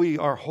that we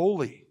are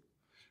holy.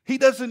 He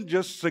doesn't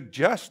just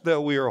suggest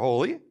that we are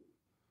holy.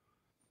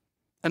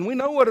 And we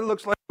know what it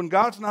looks like when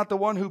God's not the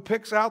one who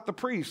picks out the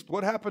priest.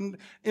 What happened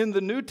in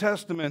the New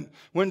Testament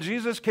when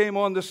Jesus came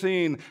on the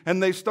scene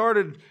and they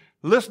started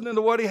listening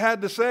to what he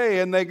had to say,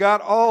 and they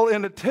got all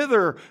in a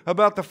tither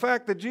about the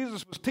fact that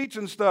Jesus was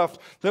teaching stuff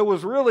that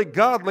was really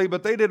godly,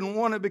 but they didn't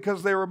want it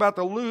because they were about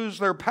to lose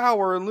their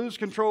power and lose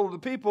control of the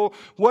people.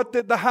 What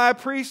did the high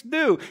priest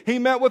do? He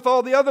met with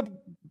all the other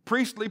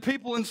priestly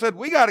people and said,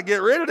 we got to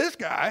get rid of this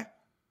guy.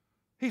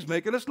 He's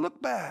making us look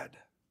bad.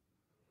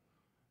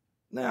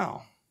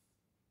 Now,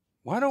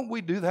 why don't we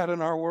do that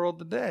in our world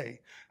today?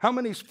 How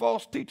many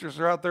false teachers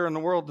are out there in the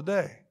world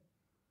today?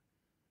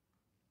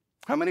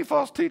 How many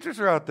false teachers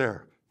are out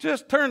there?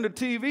 Just turn the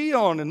TV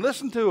on and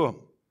listen to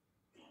them.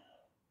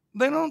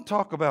 They don't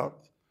talk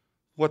about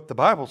what the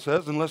Bible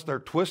says unless they're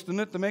twisting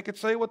it to make it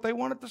say what they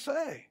want it to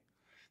say.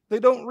 They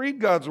don't read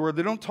God's word.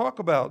 They don't talk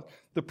about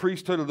the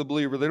priesthood of the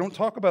believer. They don't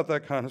talk about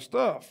that kind of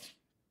stuff.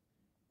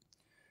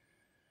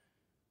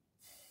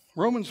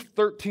 Romans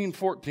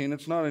 13:14,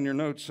 it's not in your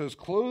notes, says,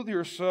 clothe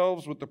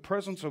yourselves with the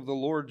presence of the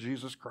Lord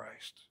Jesus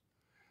Christ.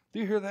 Do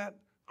you hear that?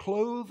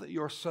 Clothe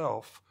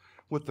yourself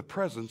with the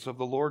presence of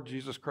the Lord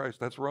Jesus Christ.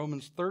 That's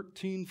Romans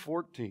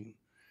 13:14.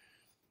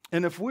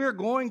 And if we're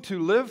going to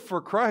live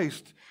for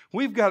Christ,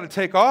 we've got to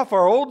take off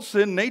our old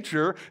sin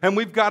nature and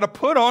we've got to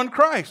put on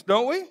Christ,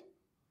 don't we?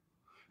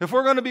 If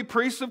we're going to be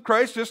priests of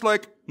Christ, just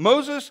like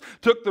Moses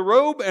took the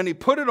robe and he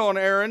put it on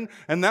Aaron,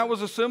 and that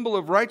was a symbol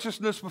of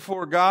righteousness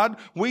before God,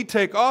 we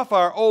take off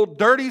our old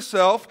dirty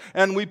self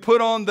and we put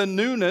on the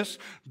newness,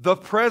 the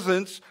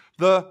presence,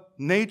 the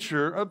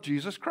nature of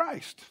Jesus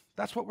Christ.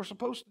 That's what we're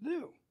supposed to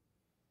do,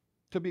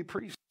 to be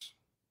priests.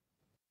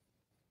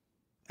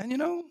 And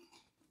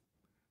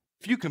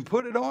if you can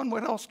put it on,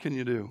 what else can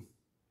you do?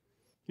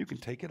 You can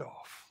take it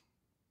off.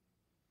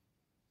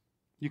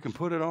 You can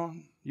put it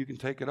on. You can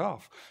take it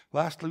off.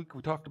 Last week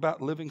we talked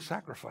about living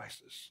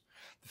sacrifices.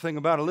 The thing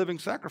about a living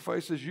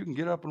sacrifice is you can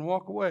get up and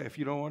walk away if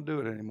you don't want to do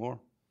it anymore.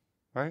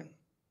 Right?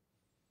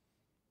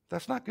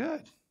 That's not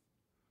good.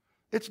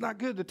 It's not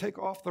good to take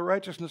off the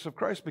righteousness of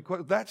Christ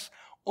because that's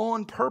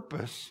on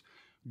purpose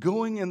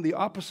going in the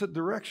opposite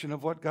direction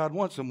of what God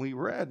wants. And we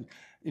read,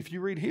 if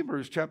you read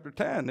Hebrews chapter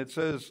 10, it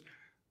says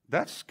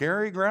that's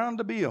scary ground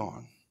to be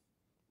on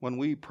when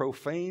we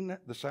profane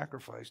the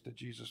sacrifice that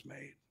Jesus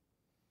made.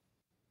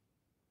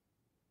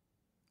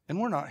 And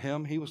we're not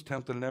him. He was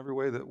tempted in every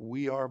way that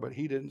we are, but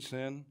he didn't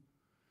sin.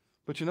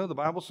 But you know, the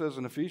Bible says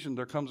in Ephesians,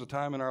 there comes a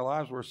time in our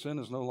lives where sin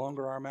is no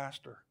longer our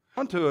master.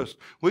 Unto us,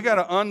 we got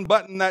to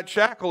unbutton that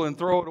shackle and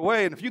throw it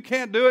away. And if you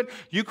can't do it,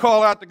 you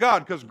call out to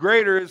God, because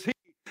greater is he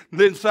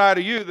inside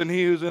of you than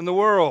he who's in the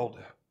world.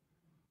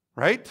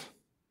 Right?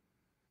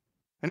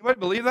 Anybody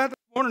believe that this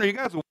morning? Are you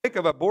guys awake?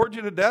 Have I bored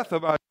you to death?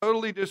 Have I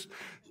totally just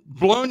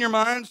blown your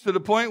minds to the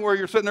point where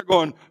you're sitting there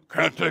going,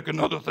 can't take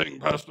another thing,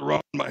 Pastor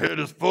Ron, my head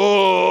is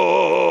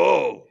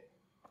full.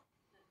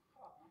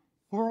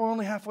 We're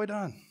only halfway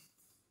done.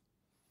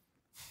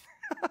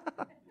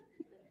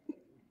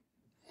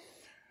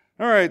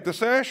 All right, the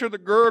sash or the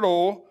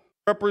girdle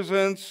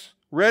represents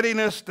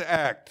readiness to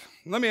act.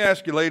 Let me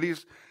ask you,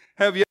 ladies,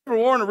 have you ever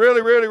worn a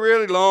really, really,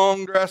 really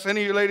long dress?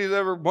 Any of you ladies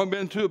ever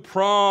been to a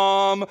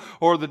prom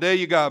or the day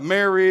you got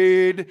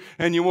married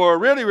and you wore a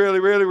really, really,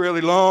 really, really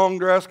long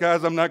dress?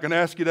 Guys, I'm not going to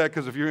ask you that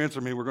because if you answer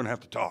me, we're going to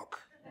have to talk.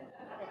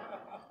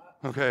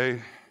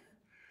 Okay?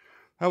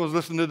 I was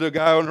listening to the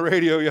guy on the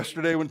radio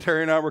yesterday when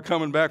Terry and I were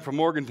coming back from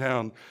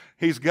Morgantown.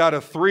 He's got a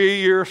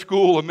 3-year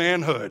school of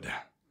manhood.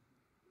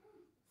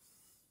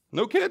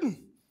 No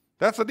kidding.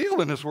 That's a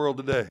deal in this world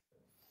today.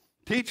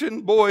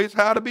 Teaching boys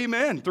how to be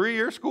men.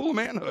 3-year school of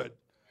manhood.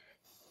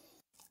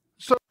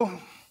 So,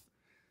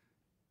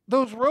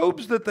 those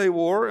robes that they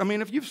wore, I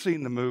mean, if you've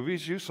seen the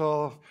movies, you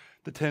saw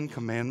the 10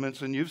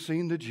 Commandments, and you've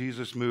seen the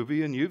Jesus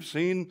movie, and you've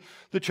seen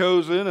The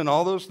Chosen, and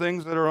all those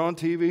things that are on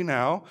TV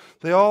now.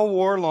 They all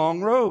wore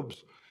long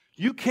robes.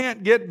 You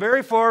can't get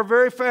very far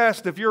very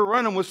fast if you're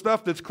running with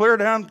stuff that's clear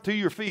down to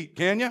your feet,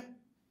 can you?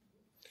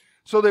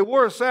 So they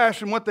wore a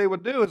sash, and what they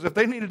would do is if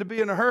they needed to be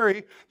in a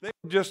hurry, they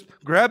would just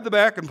grab the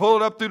back and pull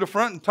it up through the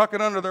front and tuck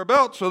it under their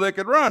belt so they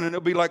could run. And it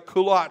would be like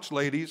culottes,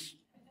 ladies.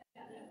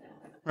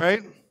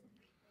 Right?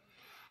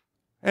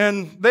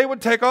 And they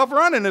would take off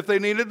running if they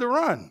needed to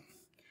run.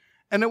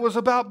 And it was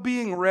about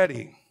being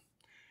ready.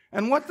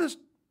 And what does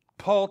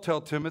Paul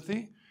tell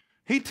Timothy?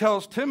 He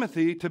tells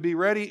Timothy to be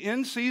ready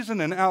in season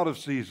and out of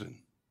season.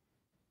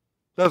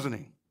 Doesn't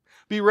he?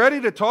 Be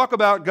ready to talk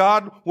about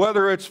God,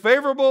 whether it's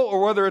favorable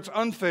or whether it's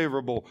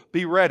unfavorable.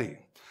 Be ready.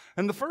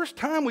 And the first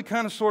time we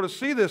kind of sort of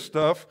see this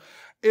stuff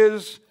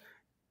is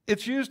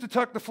it's used to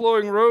tuck the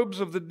flowing robes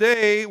of the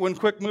day when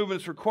quick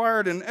movement is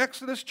required. In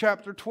Exodus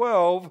chapter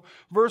 12,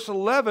 verse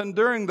 11,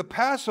 during the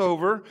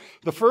Passover,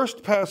 the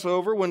first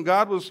Passover, when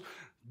God was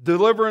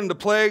delivering the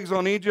plagues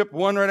on Egypt,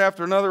 one right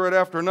after another, right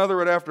after another,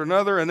 right after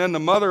another, and then the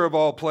mother of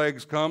all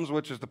plagues comes,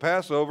 which is the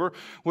Passover,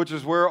 which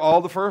is where all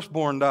the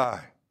firstborn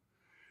die.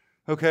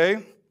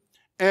 Okay?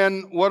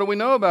 And what do we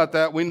know about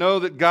that? We know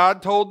that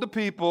God told the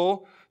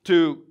people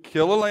to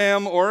kill a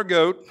lamb or a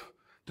goat,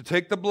 to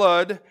take the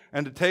blood,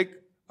 and to take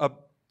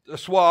a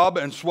swab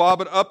and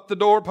swab it up the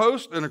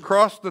doorpost and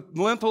across the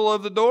lintel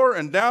of the door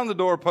and down the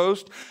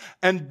doorpost,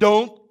 and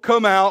don't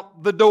come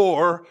out the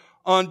door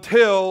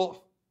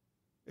until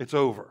it's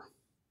over.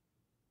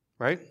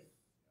 Right?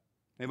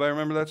 Anybody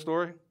remember that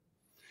story?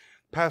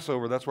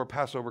 Passover, that's where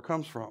Passover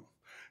comes from.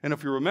 And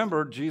if you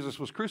remember, Jesus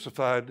was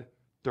crucified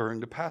during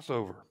the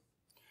Passover.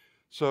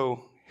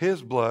 So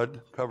his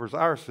blood covers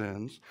our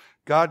sins.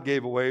 God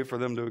gave a way for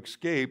them to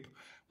escape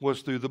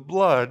was through the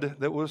blood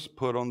that was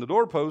put on the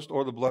doorpost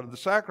or the blood of the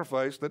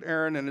sacrifice that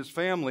Aaron and his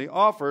family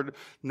offered.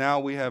 Now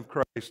we have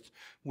Christ.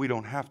 We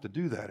don't have to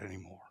do that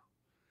anymore.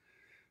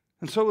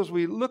 And so as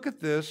we look at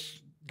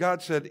this,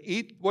 God said,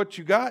 eat what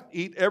you got,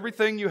 eat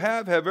everything you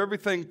have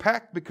everything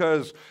packed,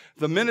 because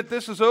the minute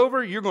this is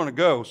over, you're going to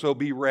go, so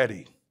be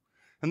ready.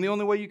 And the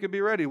only way you could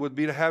be ready would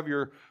be to have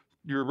your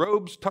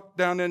robes tucked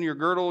down in your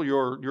girdle,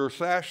 your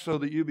sash, so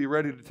that you be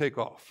ready to take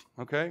off,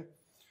 okay?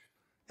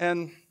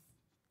 And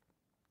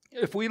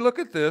if we look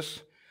at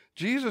this,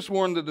 Jesus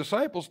warned the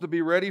disciples to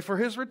be ready for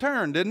his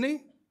return, didn't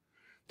he?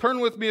 Turn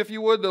with me, if you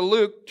would, to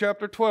Luke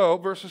chapter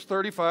 12, verses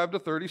 35 to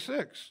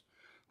 36.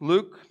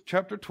 Luke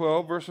chapter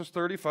 12, verses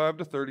 35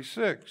 to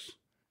 36.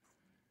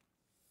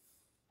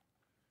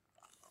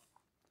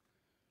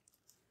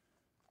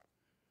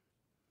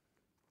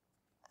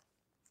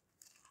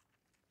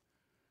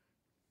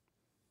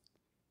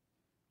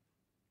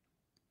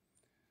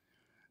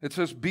 It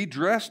says, be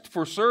dressed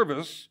for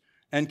service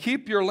and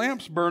keep your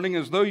lamps burning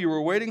as though you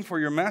were waiting for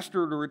your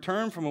master to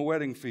return from a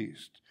wedding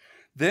feast.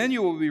 Then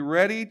you will be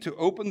ready to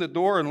open the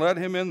door and let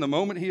him in the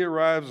moment he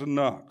arrives and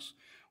knocks.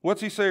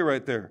 What's he say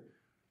right there?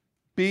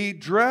 Be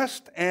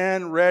dressed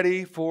and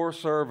ready for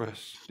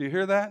service. Do you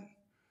hear that?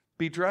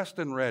 Be dressed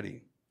and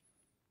ready.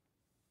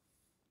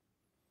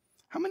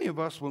 How many of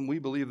us, when we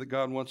believe that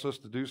God wants us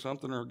to do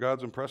something or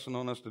God's impressing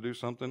on us to do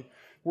something,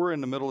 we're in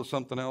the middle of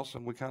something else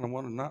and we kind of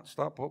want to not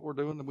stop what we're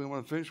doing and we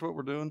want to finish what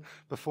we're doing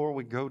before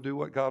we go do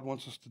what God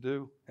wants us to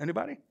do?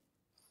 Anybody?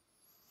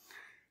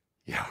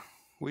 Yeah,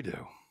 we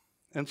do.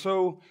 And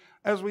so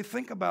as we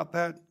think about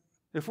that,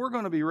 if we're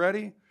going to be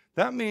ready,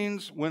 that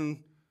means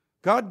when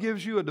God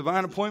gives you a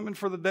divine appointment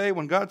for the day,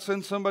 when God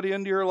sends somebody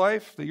into your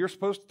life that you're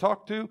supposed to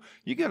talk to,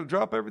 you got to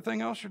drop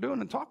everything else you're doing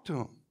and talk to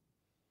them.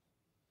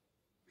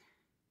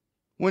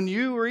 When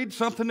you read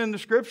something in the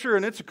Scripture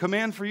and it's a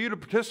command for you to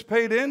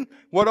participate in,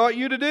 what ought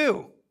you to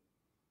do?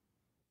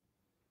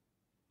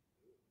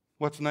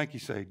 What's Nike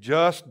say?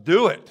 Just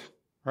do it,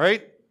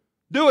 right?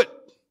 Do it.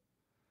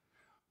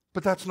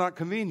 But that's not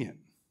convenient.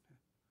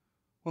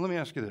 Well, let me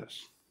ask you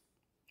this.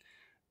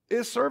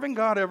 Is serving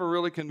God ever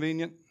really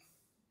convenient?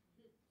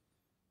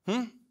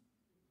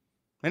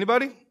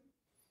 Anybody?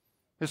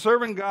 Is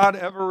serving God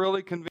ever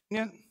really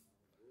convenient?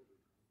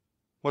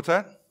 What's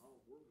that?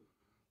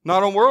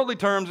 Not on worldly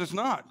terms, it's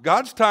not.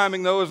 God's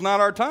timing, though, is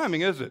not our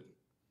timing, is it?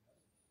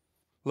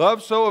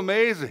 Love so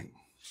amazing,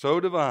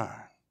 so divine,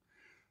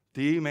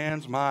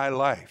 demands my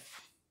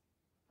life,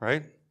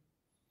 right?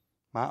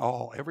 My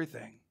all,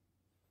 everything.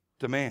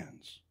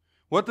 Demands.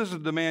 What does a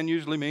demand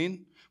usually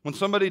mean? When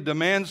somebody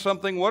demands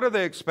something, what are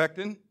they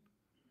expecting?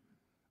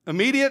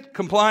 Immediate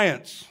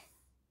compliance,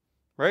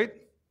 right?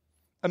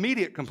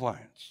 Immediate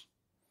compliance.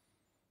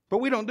 But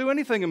we don't do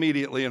anything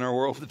immediately in our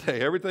world today.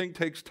 Everything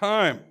takes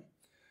time.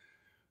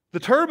 The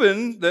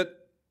turban that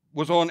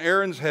was on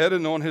Aaron's head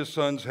and on his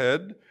son's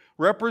head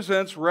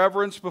represents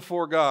reverence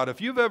before God. If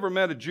you've ever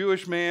met a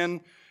Jewish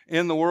man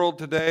in the world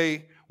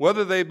today,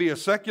 whether they be a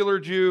secular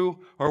Jew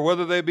or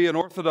whether they be an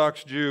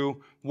Orthodox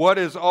Jew, what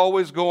is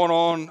always going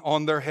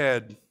on their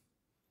head?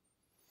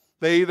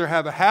 They either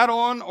have a hat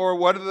on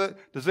or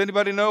does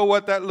anybody know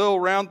what that little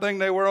round thing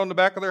they wear on the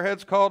back of their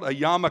head's called? A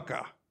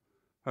yarmulke.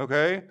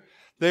 Okay?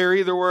 They're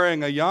either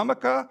wearing a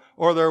yarmulke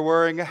or they're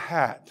wearing a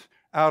hat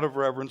out of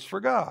reverence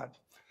for God.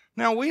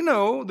 Now, we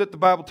know that the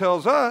Bible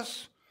tells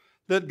us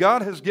that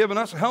God has given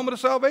us a helmet of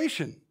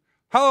salvation.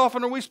 How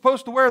often are we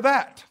supposed to wear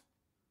that?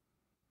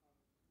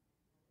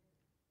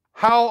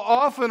 How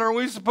often are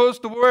we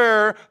supposed to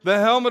wear the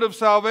helmet of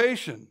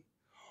salvation?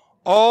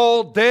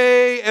 All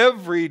day,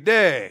 every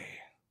day,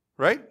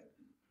 right?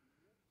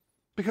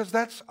 Because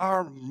that's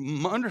our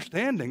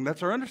understanding.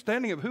 That's our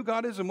understanding of who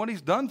God is and what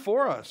He's done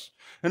for us.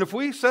 And if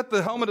we set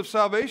the helmet of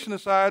salvation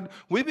aside,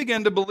 we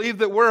begin to believe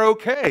that we're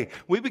okay.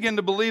 We begin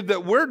to believe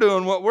that we're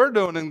doing what we're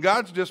doing and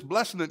God's just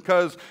blessing it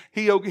because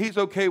He's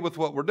okay with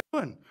what we're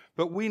doing.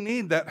 But we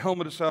need that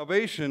helmet of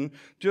salvation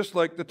just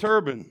like the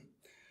turban.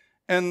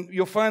 And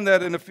you'll find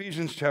that in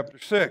Ephesians chapter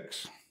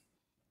 6.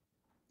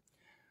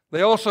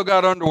 They also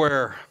got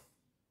underwear.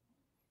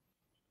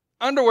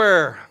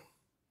 Underwear.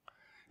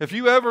 If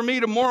you ever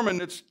meet a Mormon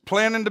that's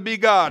planning to be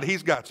God,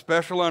 he's got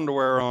special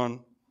underwear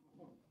on.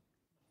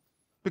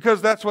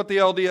 Because that's what the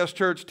LDS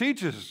church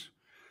teaches.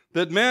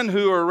 That men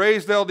who are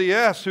raised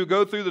LDS, who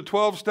go through the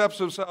 12 steps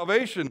of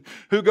salvation,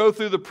 who go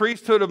through the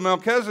priesthood of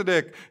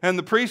Melchizedek and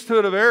the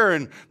priesthood of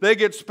Aaron, they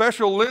get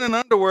special linen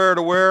underwear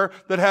to wear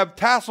that have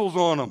tassels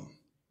on them.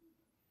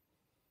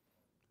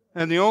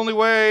 And the only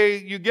way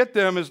you get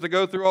them is to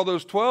go through all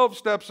those 12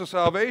 steps of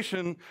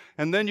salvation,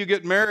 and then you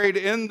get married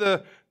in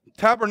the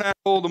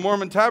tabernacle, the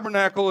Mormon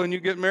tabernacle, and you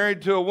get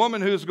married to a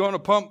woman who's going to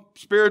pump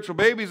spiritual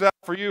babies out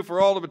for you for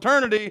all of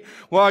eternity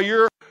while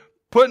you're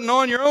putting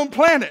on your own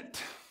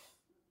planet.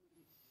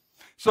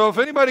 So if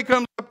anybody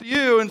comes up to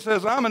you and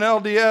says, I'm an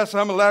LDS,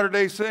 I'm a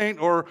Latter-day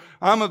Saint, or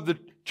I'm of the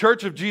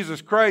Church of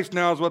Jesus Christ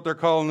now is what they're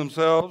calling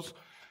themselves,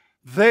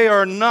 they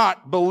are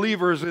not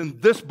believers in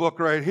this book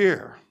right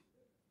here.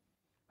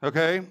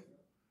 Okay?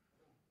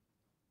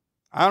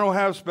 I don't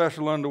have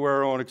special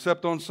underwear on,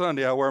 except on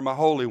Sunday I wear my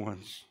holy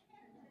ones.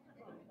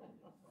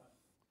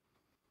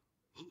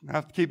 I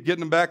have to keep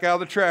getting them back out of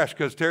the trash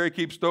because Terry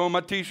keeps throwing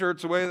my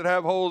T-shirts away that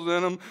have holes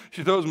in them.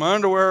 She throws my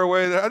underwear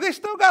away. They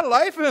still got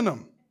life in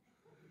them.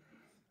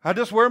 I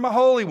just wear my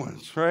holy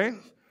ones, right?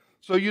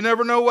 So you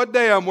never know what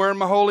day I'm wearing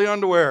my holy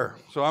underwear.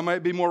 So I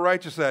might be more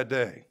righteous that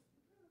day.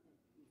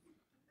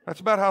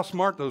 That's about how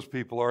smart those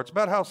people are. It's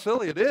about how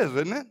silly it is,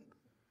 isn't it?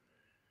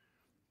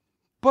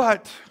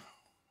 But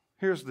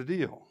here's the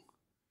deal.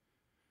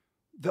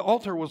 The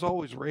altar was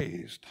always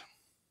raised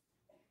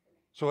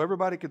so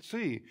everybody could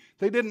see.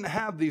 They didn't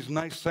have these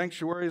nice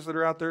sanctuaries that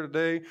are out there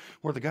today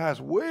where the guy's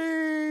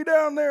way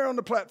down there on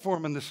the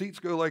platform and the seats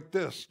go like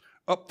this,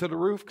 up to the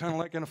roof, kind of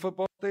like in a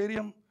football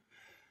stadium.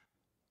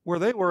 Where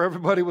they were,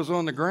 everybody was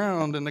on the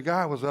ground and the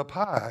guy was up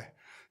high.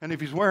 And if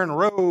he's wearing a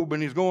robe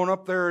and he's going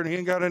up there and he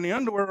ain't got any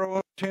underwear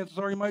on, chances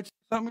are you might see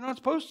something you're not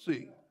supposed to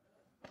see.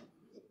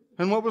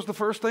 And what was the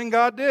first thing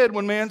God did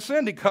when man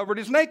sinned? He covered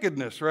his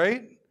nakedness,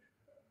 right?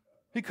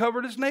 He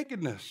covered his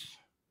nakedness.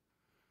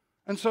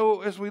 And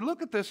so as we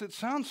look at this, it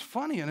sounds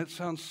funny and it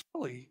sounds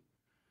silly.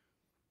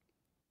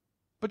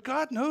 But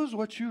God knows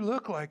what you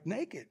look like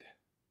naked,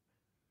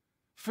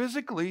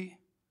 physically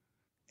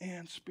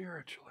and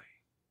spiritually.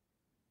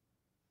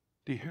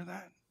 Do you hear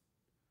that?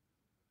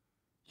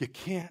 You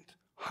can't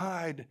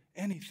hide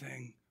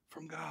anything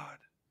from God.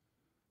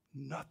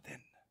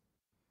 Nothing.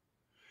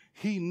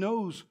 He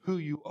knows who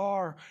you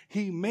are.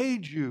 He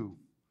made you.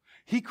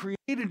 He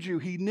created you.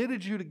 He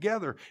knitted you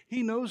together.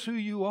 He knows who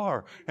you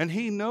are. And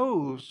He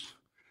knows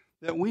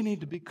that we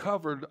need to be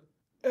covered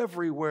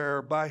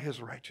everywhere by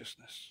His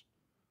righteousness.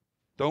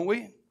 Don't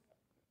we?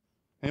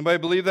 Anybody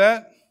believe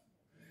that?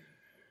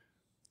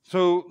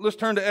 So let's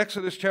turn to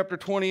Exodus chapter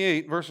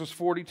 28, verses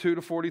 42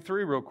 to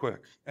 43 real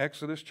quick.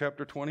 Exodus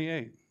chapter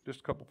 28, just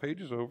a couple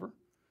pages over.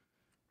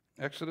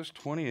 Exodus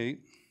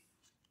 28.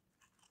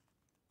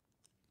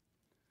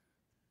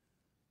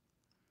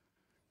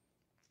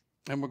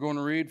 And we're going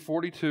to read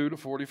 42 to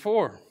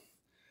 44.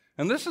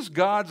 And this is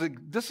God's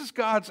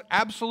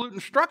absolute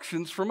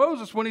instructions for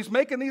Moses when he's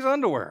making these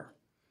underwear.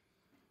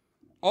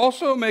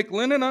 Also make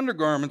linen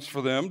undergarments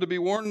for them to be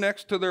worn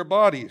next to their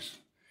bodies,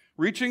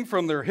 reaching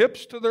from their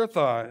hips to their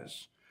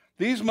thighs.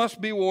 These must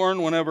be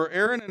worn whenever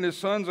Aaron and his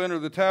sons enter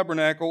the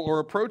tabernacle or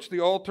approach the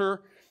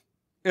altar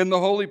in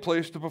the holy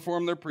place to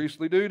perform their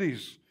priestly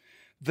duties.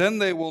 Then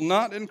they will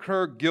not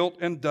incur guilt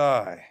and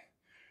die.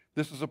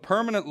 This is a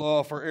permanent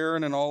law for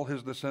Aaron and all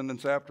his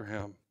descendants after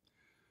him.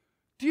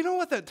 Do you know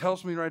what that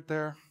tells me right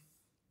there?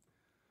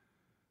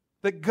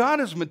 That God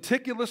is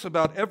meticulous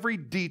about every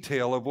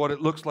detail of what it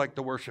looks like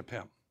to worship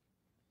Him.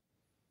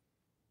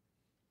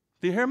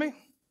 Do you hear me?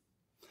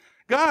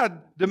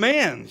 God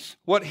demands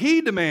what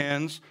He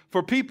demands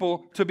for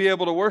people to be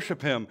able to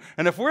worship Him.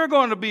 And if we're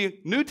going to be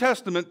New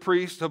Testament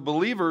priests of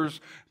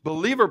believers,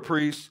 believer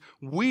priests,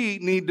 we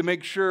need to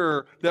make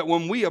sure that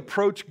when we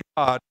approach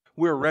God,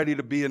 we're ready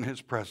to be in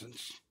His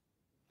presence.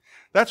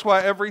 That's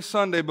why every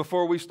Sunday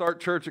before we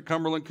start church at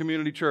Cumberland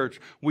Community Church,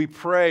 we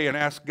pray and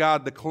ask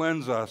God to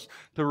cleanse us,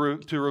 to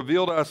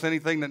reveal to us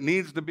anything that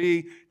needs to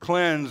be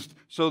cleansed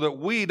so that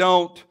we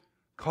don't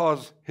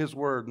cause His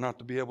word not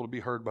to be able to be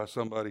heard by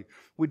somebody.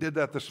 We did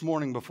that this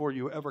morning before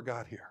you ever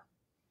got here.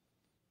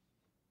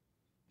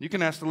 You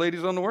can ask the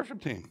ladies on the worship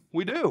team.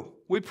 We do.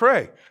 We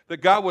pray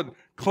that God would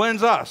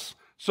cleanse us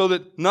so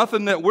that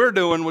nothing that we're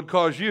doing would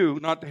cause you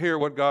not to hear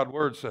what God's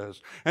word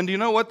says. And do you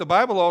know what? The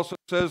Bible also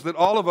says that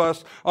all of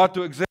us ought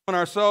to examine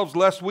ourselves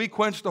lest we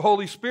quench the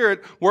Holy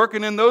Spirit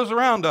working in those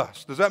around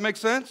us. Does that make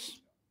sense?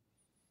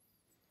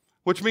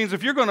 Which means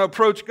if you're going to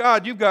approach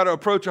God, you've got to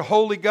approach a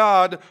holy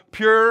God,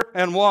 pure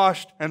and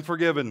washed and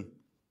forgiven.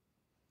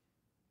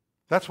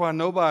 That's why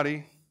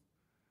nobody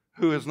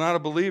who is not a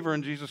believer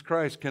in Jesus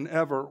Christ can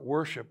ever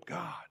worship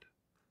God.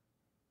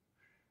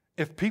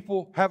 If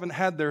people haven't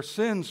had their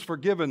sins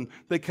forgiven,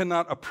 they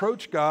cannot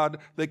approach God,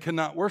 they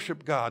cannot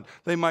worship God.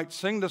 They might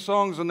sing the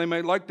songs and they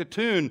might like the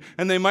tune,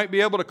 and they might be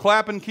able to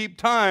clap and keep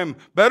time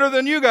better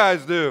than you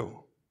guys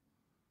do.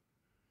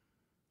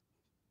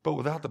 But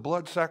without the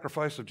blood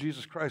sacrifice of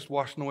Jesus Christ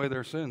washing away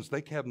their sins,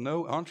 they have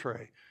no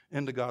entree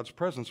into God's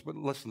presence. But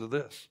listen to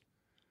this.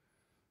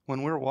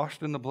 When we're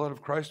washed in the blood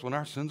of Christ, when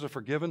our sins are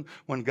forgiven,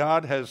 when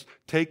God has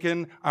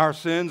taken our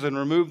sins and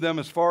removed them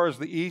as far as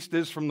the east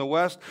is from the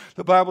west,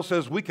 the Bible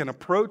says we can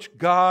approach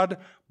God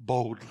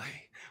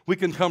boldly. We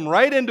can come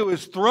right into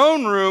His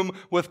throne room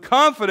with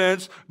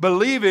confidence,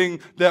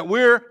 believing that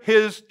we're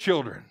His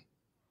children.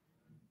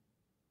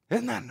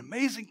 Isn't that an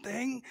amazing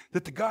thing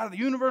that the God of the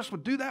universe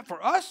would do that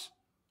for us?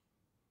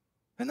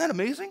 Isn't that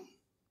amazing?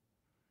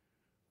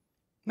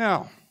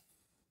 Now,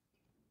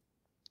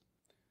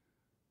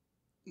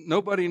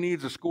 nobody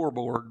needs a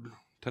scoreboard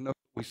to know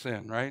we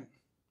sin, right?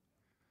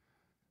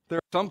 There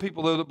are some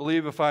people, though, that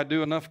believe if I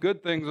do enough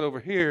good things over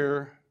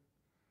here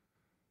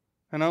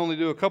and I only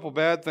do a couple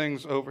bad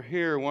things over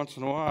here once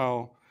in a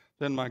while,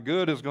 then my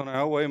good is going to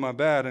outweigh my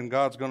bad and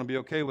God's going to be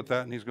okay with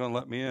that and He's going to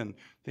let me in.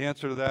 The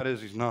answer to that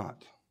is He's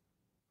not.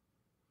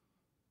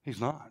 He's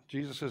not.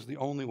 Jesus is the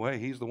only way.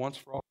 He's the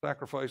once-for-all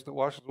sacrifice that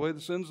washes away the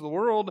sins of the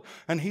world,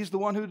 and He's the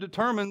one who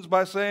determines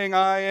by saying,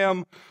 I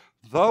am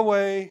the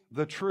way,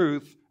 the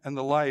truth, and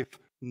the life.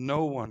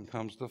 No one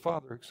comes to the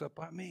Father except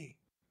by me.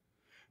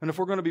 And if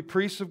we're going to be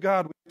priests of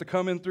God, we have to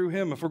come in through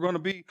Him. If we're going to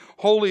be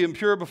holy and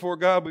pure before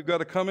God, we've got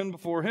to come in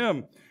before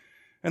Him.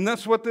 And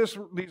that's what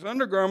these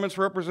undergarments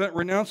represent,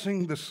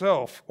 renouncing the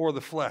self or the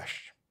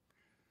flesh.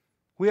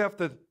 We have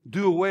to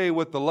do away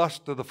with the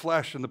lust of the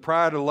flesh and the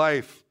pride of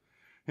life.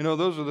 You know,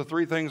 those are the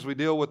three things we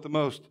deal with the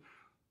most.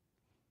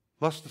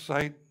 Lust of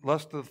sight,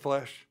 lust of the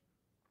flesh,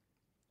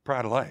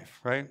 pride of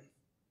life, right?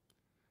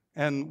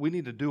 And we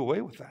need to do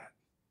away with that.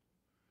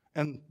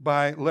 And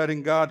by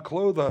letting God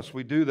clothe us,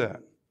 we do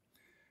that.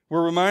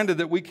 We're reminded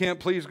that we can't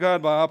please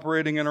God by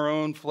operating in our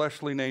own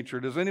fleshly nature.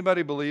 Does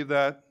anybody believe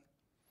that?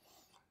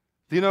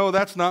 You know,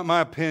 that's not my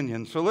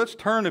opinion. So let's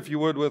turn, if you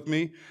would, with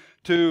me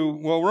to,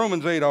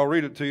 Romans 8, I'll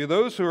read it to you.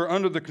 Those who are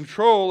under the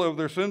control of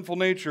their sinful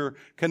nature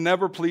can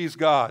never please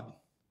God.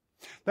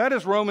 That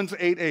is Romans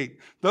 8:8.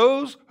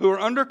 Those who are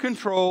under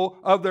control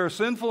of their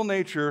sinful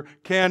nature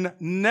can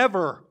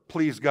never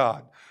please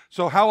God.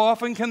 So how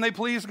often can they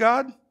please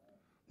God?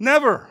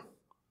 Never.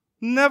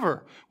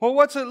 Never. Well,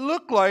 what's it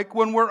look like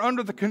when we're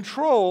under the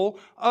control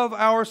of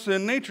our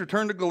sin nature?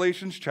 Turn to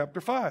Galatians chapter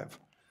 5,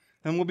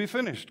 and we'll be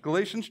finished.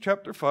 Galatians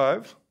chapter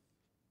 5.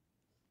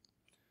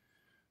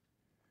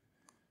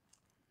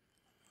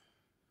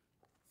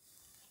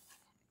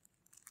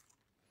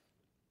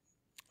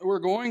 we're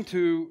going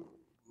to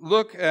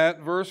look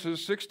at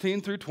verses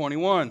 16 through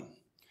 21.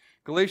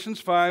 Galatians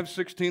 5,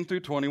 16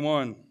 through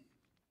 21.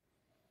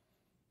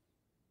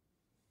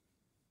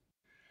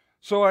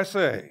 So I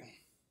say,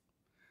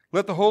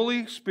 let the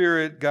Holy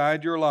Spirit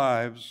guide your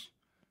lives,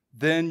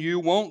 then you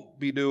won't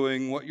be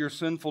doing what your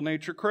sinful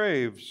nature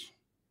craves.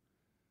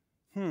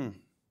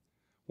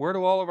 Where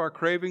do all of our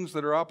cravings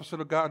that are opposite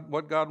of God,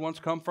 what God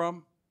wants, come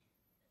from?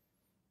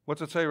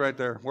 What's it say right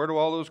there? Where do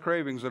all those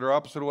cravings that are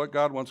opposite of what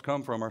God wants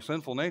come from? Our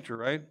sinful nature,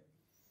 right?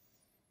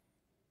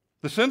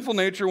 The sinful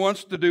nature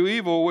wants to do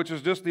evil, which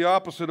is just the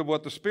opposite of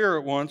what the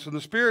Spirit wants, and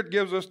the Spirit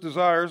gives us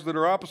desires that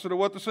are opposite of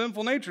what the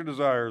sinful nature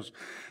desires.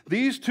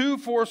 These two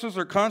forces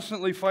are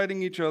constantly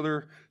fighting each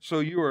other,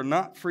 so you are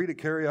not free to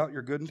carry out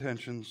your good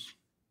intentions.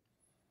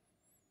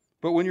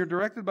 But when you're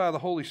directed by the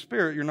Holy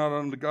Spirit, you're not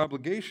under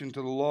obligation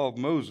to the law of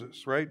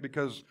Moses, right?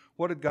 Because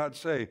what did God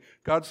say?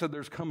 God said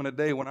there's coming a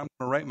day when I'm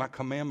going to write my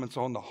commandments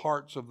on the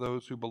hearts of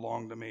those who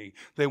belong to me.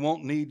 They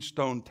won't need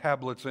stone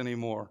tablets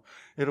anymore.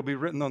 It'll be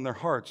written on their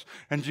hearts.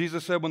 And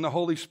Jesus said when the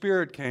Holy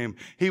Spirit came,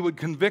 He would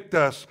convict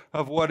us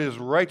of what is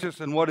righteous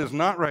and what is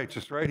not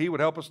righteous, right? He would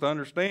help us to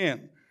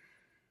understand.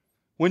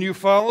 When you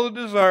follow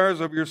the desires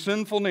of your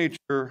sinful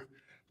nature,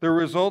 the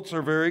results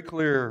are very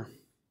clear.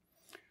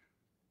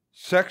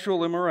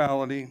 Sexual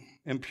immorality,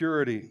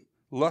 impurity,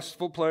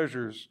 lustful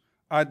pleasures,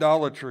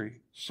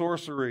 idolatry,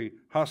 sorcery,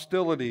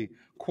 hostility,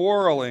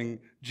 quarreling,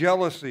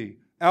 jealousy,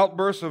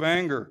 outbursts of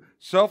anger,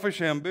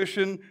 selfish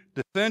ambition,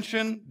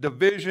 dissension,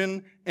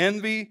 division,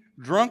 envy,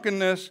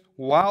 drunkenness,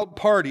 wild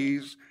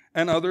parties,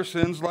 and other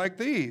sins like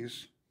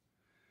these.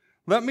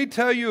 Let me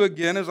tell you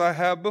again, as I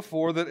have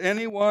before, that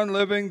anyone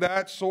living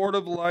that sort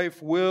of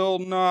life will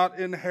not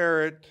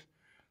inherit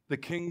the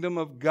kingdom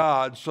of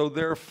God. So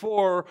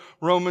therefore,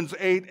 Romans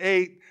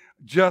 8:8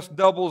 just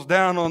doubles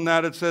down on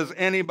that. It says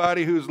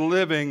anybody who's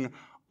living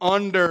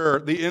under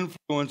the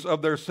influence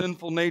of their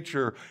sinful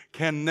nature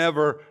can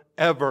never,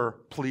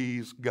 ever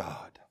please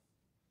God.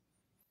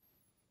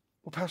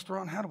 Well, Pastor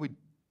Ron, how do we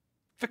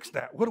fix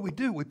that? What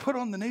do? We put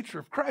on the nature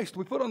of Christ.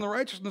 We put on the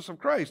righteousness of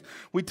Christ.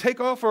 We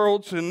take off our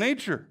old sin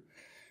nature.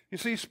 You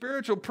see,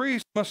 spiritual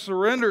priests must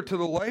surrender to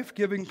the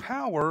life-giving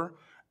power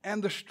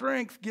and the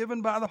strength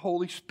given by the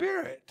Holy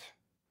Spirit.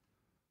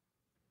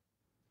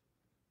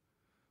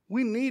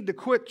 We need to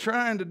quit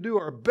trying to do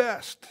our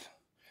best.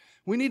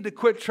 We need to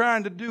quit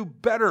trying to do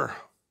better.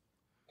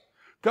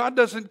 God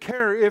doesn't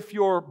care if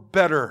you're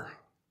better.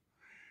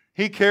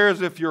 He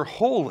cares if you're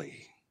holy.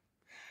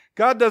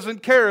 God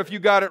doesn't care if you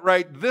got it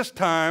right this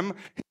time.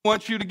 He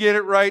wants you to get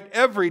it right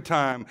every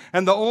time.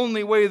 And the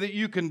only way that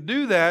you can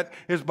do that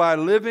is by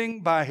living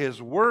by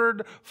His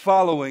Word,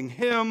 following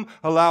Him,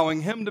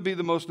 allowing Him to be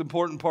the most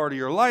important part of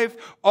your life,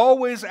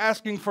 always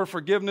asking for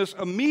forgiveness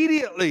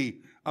immediately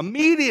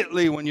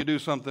when you do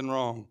something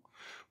wrong.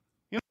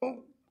 You know,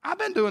 I've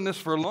been doing this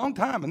for a long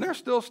time, and there's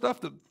still stuff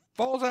that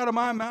falls out of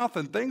my mouth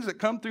and things that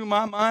come through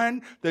my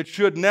mind that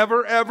should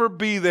never, ever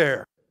be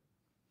there.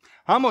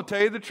 I'm going to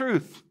tell you the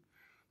truth.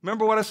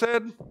 Remember what I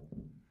said?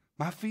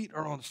 My feet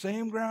are on the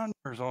same ground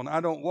yours on. I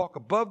don't walk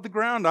above the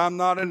ground. I'm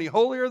not any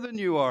holier than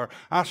you are.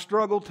 I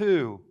struggle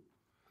too.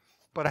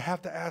 But I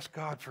have to ask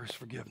God for His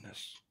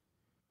forgiveness.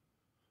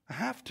 I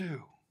have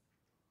to.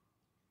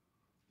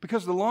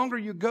 Because the longer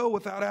you go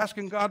without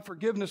asking God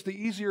forgiveness, the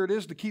easier it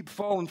is to keep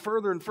falling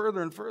further and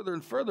further and further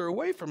and further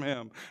away from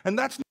Him. And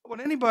that's not what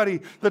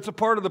anybody that's a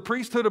part of the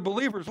priesthood of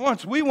believers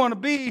wants. We want to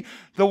be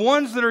the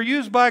ones that are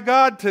used by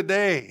God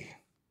today.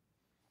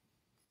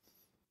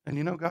 And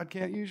you know, God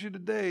can't use you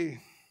today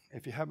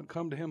if you haven't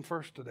come to Him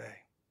first today.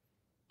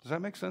 Does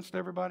that make sense to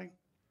everybody?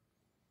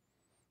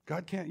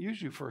 God can't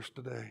use you first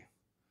today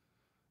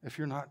if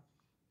you're not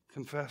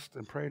confessed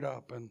and prayed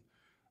up and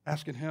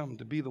asking Him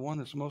to be the one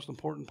that's the most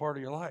important part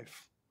of your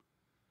life.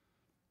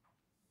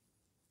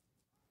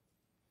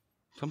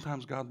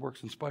 Sometimes God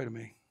works in spite of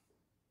me.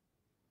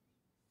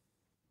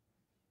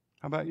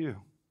 How about you?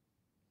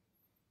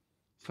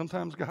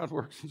 Sometimes God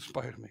works in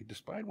spite of me.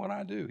 Despite what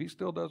I do, He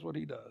still does what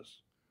He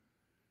does.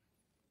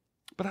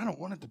 But I don't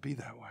want it to be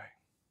that way.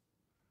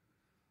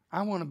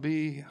 I want to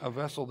be a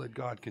vessel that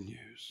God can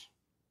use.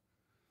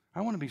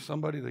 I want to be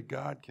somebody that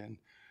God can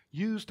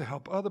use to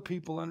help other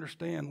people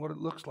understand what it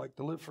looks like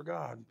to live for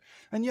God.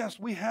 And yes,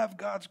 we have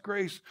God's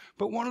grace,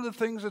 but one of the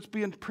things that's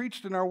being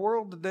preached in our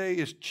world today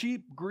is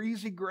cheap,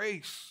 greasy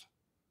grace,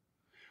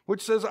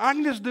 which says I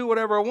can just do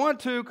whatever I want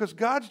to because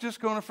God's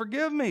just going to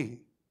forgive me.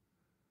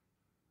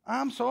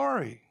 I'm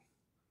sorry.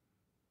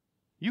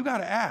 You got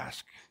to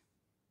ask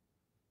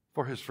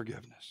for His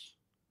forgiveness.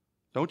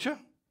 Don't you?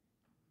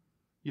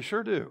 You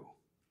sure do.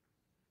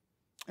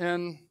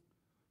 And,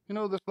 you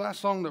know, this last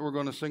song that we're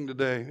going to sing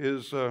today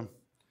is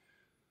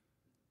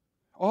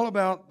all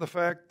about the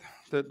fact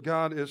that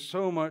God is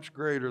so much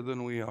greater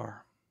than we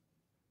are.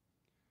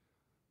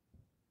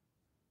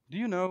 Do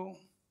you know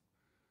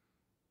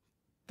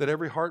that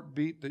every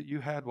heartbeat that you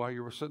had while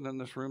you were sitting in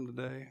this room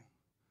today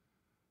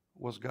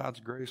was God's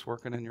grace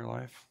working in your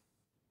life?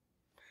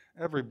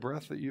 Every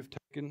breath that you've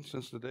taken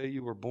since the day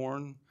you were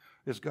born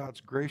is God's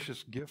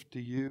gracious gift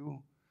to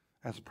you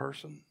as a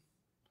person?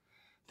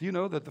 Do you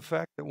know that the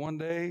fact that one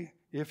day,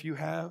 if you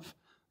have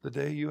the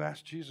day you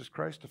ask Jesus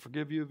Christ to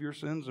forgive you of your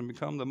sins and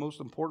become the most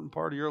important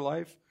part of your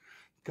life,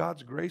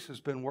 God's grace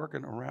has been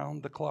working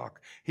around the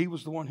clock. He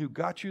was the one who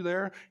got you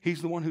there.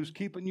 He's the one who's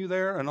keeping you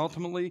there. And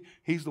ultimately,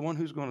 He's the one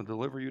who's going to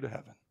deliver you to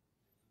heaven.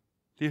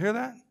 Do you hear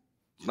that?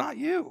 It's not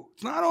you.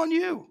 It's not on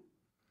you.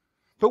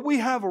 But we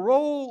have a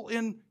role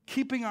in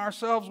keeping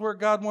ourselves where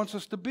God wants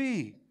us to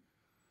be.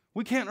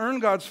 We can't earn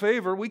God's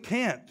favor. We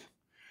can't.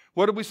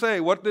 What did we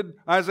say? What did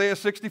Isaiah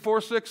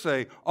 64:6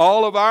 say?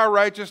 All of our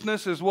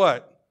righteousness is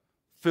what?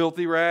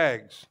 Filthy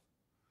rags.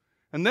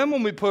 And then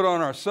when we put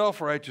on our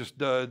self-righteous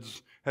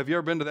duds, have you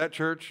ever been to that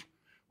church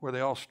where they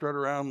all strut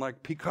around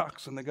like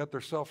peacocks and they got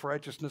their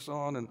self-righteousness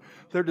on and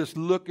they're just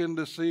looking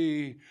to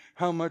see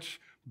how much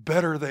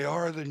better they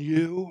are than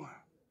you?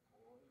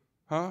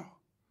 Huh?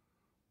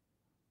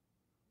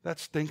 That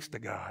stinks to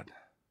God.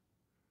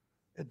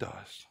 It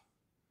does.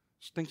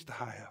 Stinks to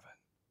high heaven.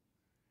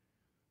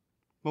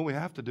 What we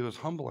have to do is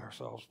humble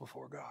ourselves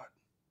before God.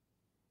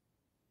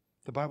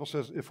 The Bible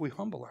says if we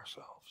humble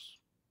ourselves,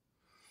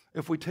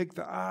 if we take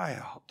the I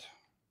out,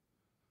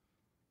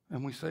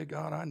 and we say,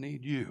 God, I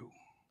need you.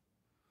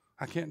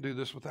 I can't do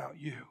this without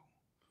you.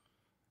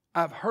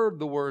 I've heard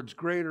the words,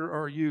 greater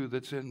are you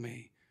that's in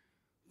me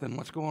than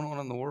what's going on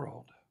in the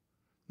world.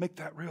 Make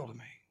that real to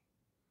me.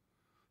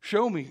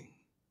 Show me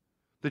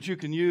that you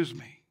can use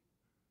me.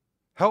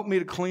 Help me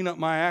to clean up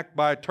my act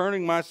by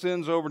turning my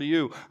sins over to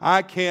you.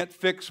 I can't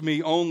fix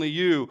me. Only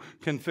you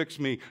can fix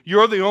me.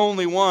 You're the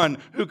only one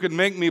who can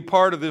make me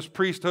part of this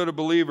priesthood of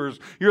believers.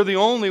 You're the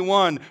only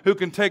one who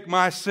can take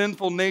my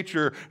sinful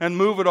nature and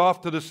move it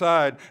off to the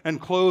side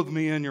and clothe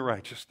me in your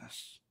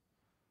righteousness.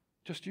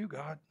 Just you,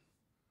 God.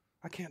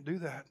 I can't do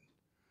that.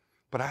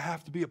 But I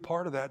have to be a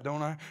part of that,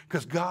 don't I?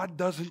 Because God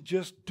doesn't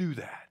just do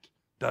that,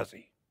 does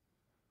He?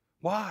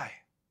 Why?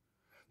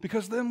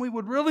 Because then we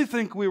would really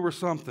think we were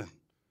something.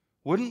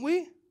 Wouldn't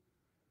we?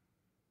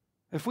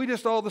 If we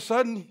just all of a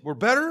sudden were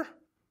better,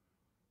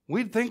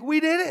 we'd think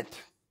we did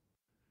it.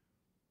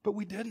 But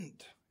we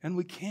didn't, and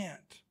we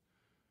can't.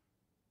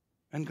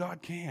 And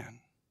God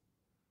can.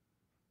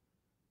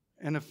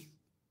 And if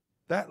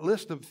that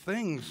list of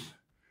things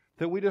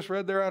that we just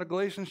read there out of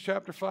Galatians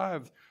chapter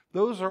 5,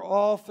 those are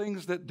all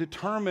things that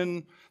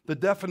determine the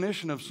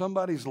definition of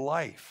somebody's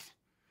life.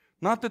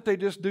 Not that they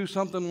just do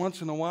something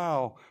once in a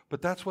while,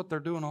 but that's what they're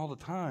doing all the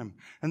time.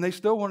 And they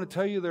still want to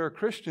tell you they're a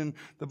Christian.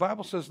 The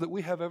Bible says that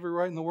we have every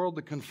right in the world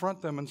to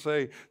confront them and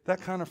say,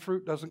 that kind of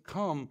fruit doesn't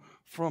come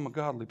from a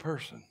godly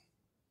person.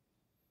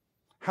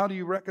 How do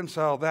you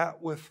reconcile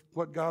that with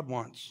what God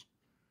wants?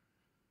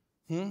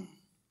 Do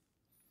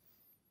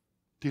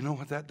you know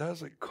what that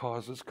does? It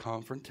causes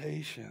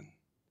confrontation.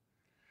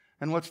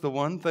 And what's the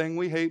one thing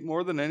we hate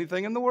more than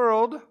anything in the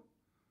world?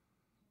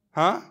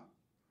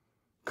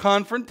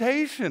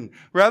 Confrontation.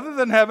 Rather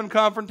than having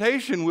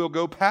confrontation, we'll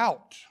go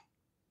pout.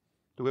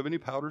 Do we have any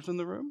pouters in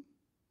the room?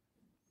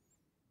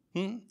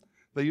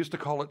 They used to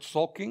call it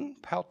sulking,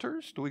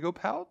 pouters. Do we go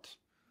pout?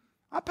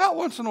 I pout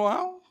once in a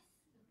while.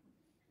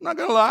 I'm not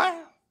going to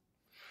lie.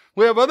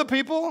 We have other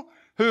people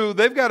who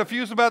they've got a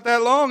fuse about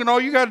that long, and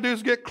all you got to do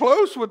is get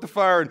close with the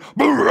fire and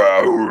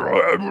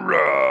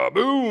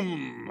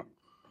boom.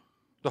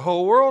 The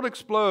whole world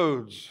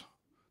explodes.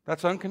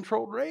 That's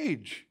uncontrolled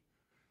rage.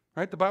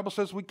 Right? The Bible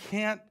says we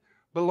can't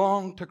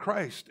belong to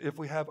Christ if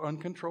we have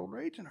uncontrolled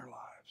rage in our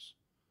lives.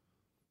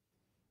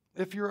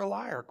 If you're a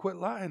liar, quit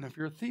lying. If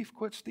you're a thief,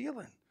 quit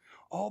stealing.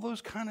 All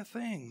those kind of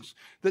things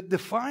that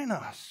define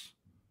us.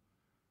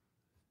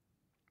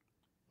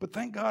 But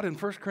thank God in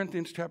 1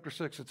 Corinthians chapter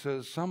 6 it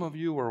says, some of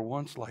you were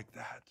once like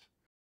that.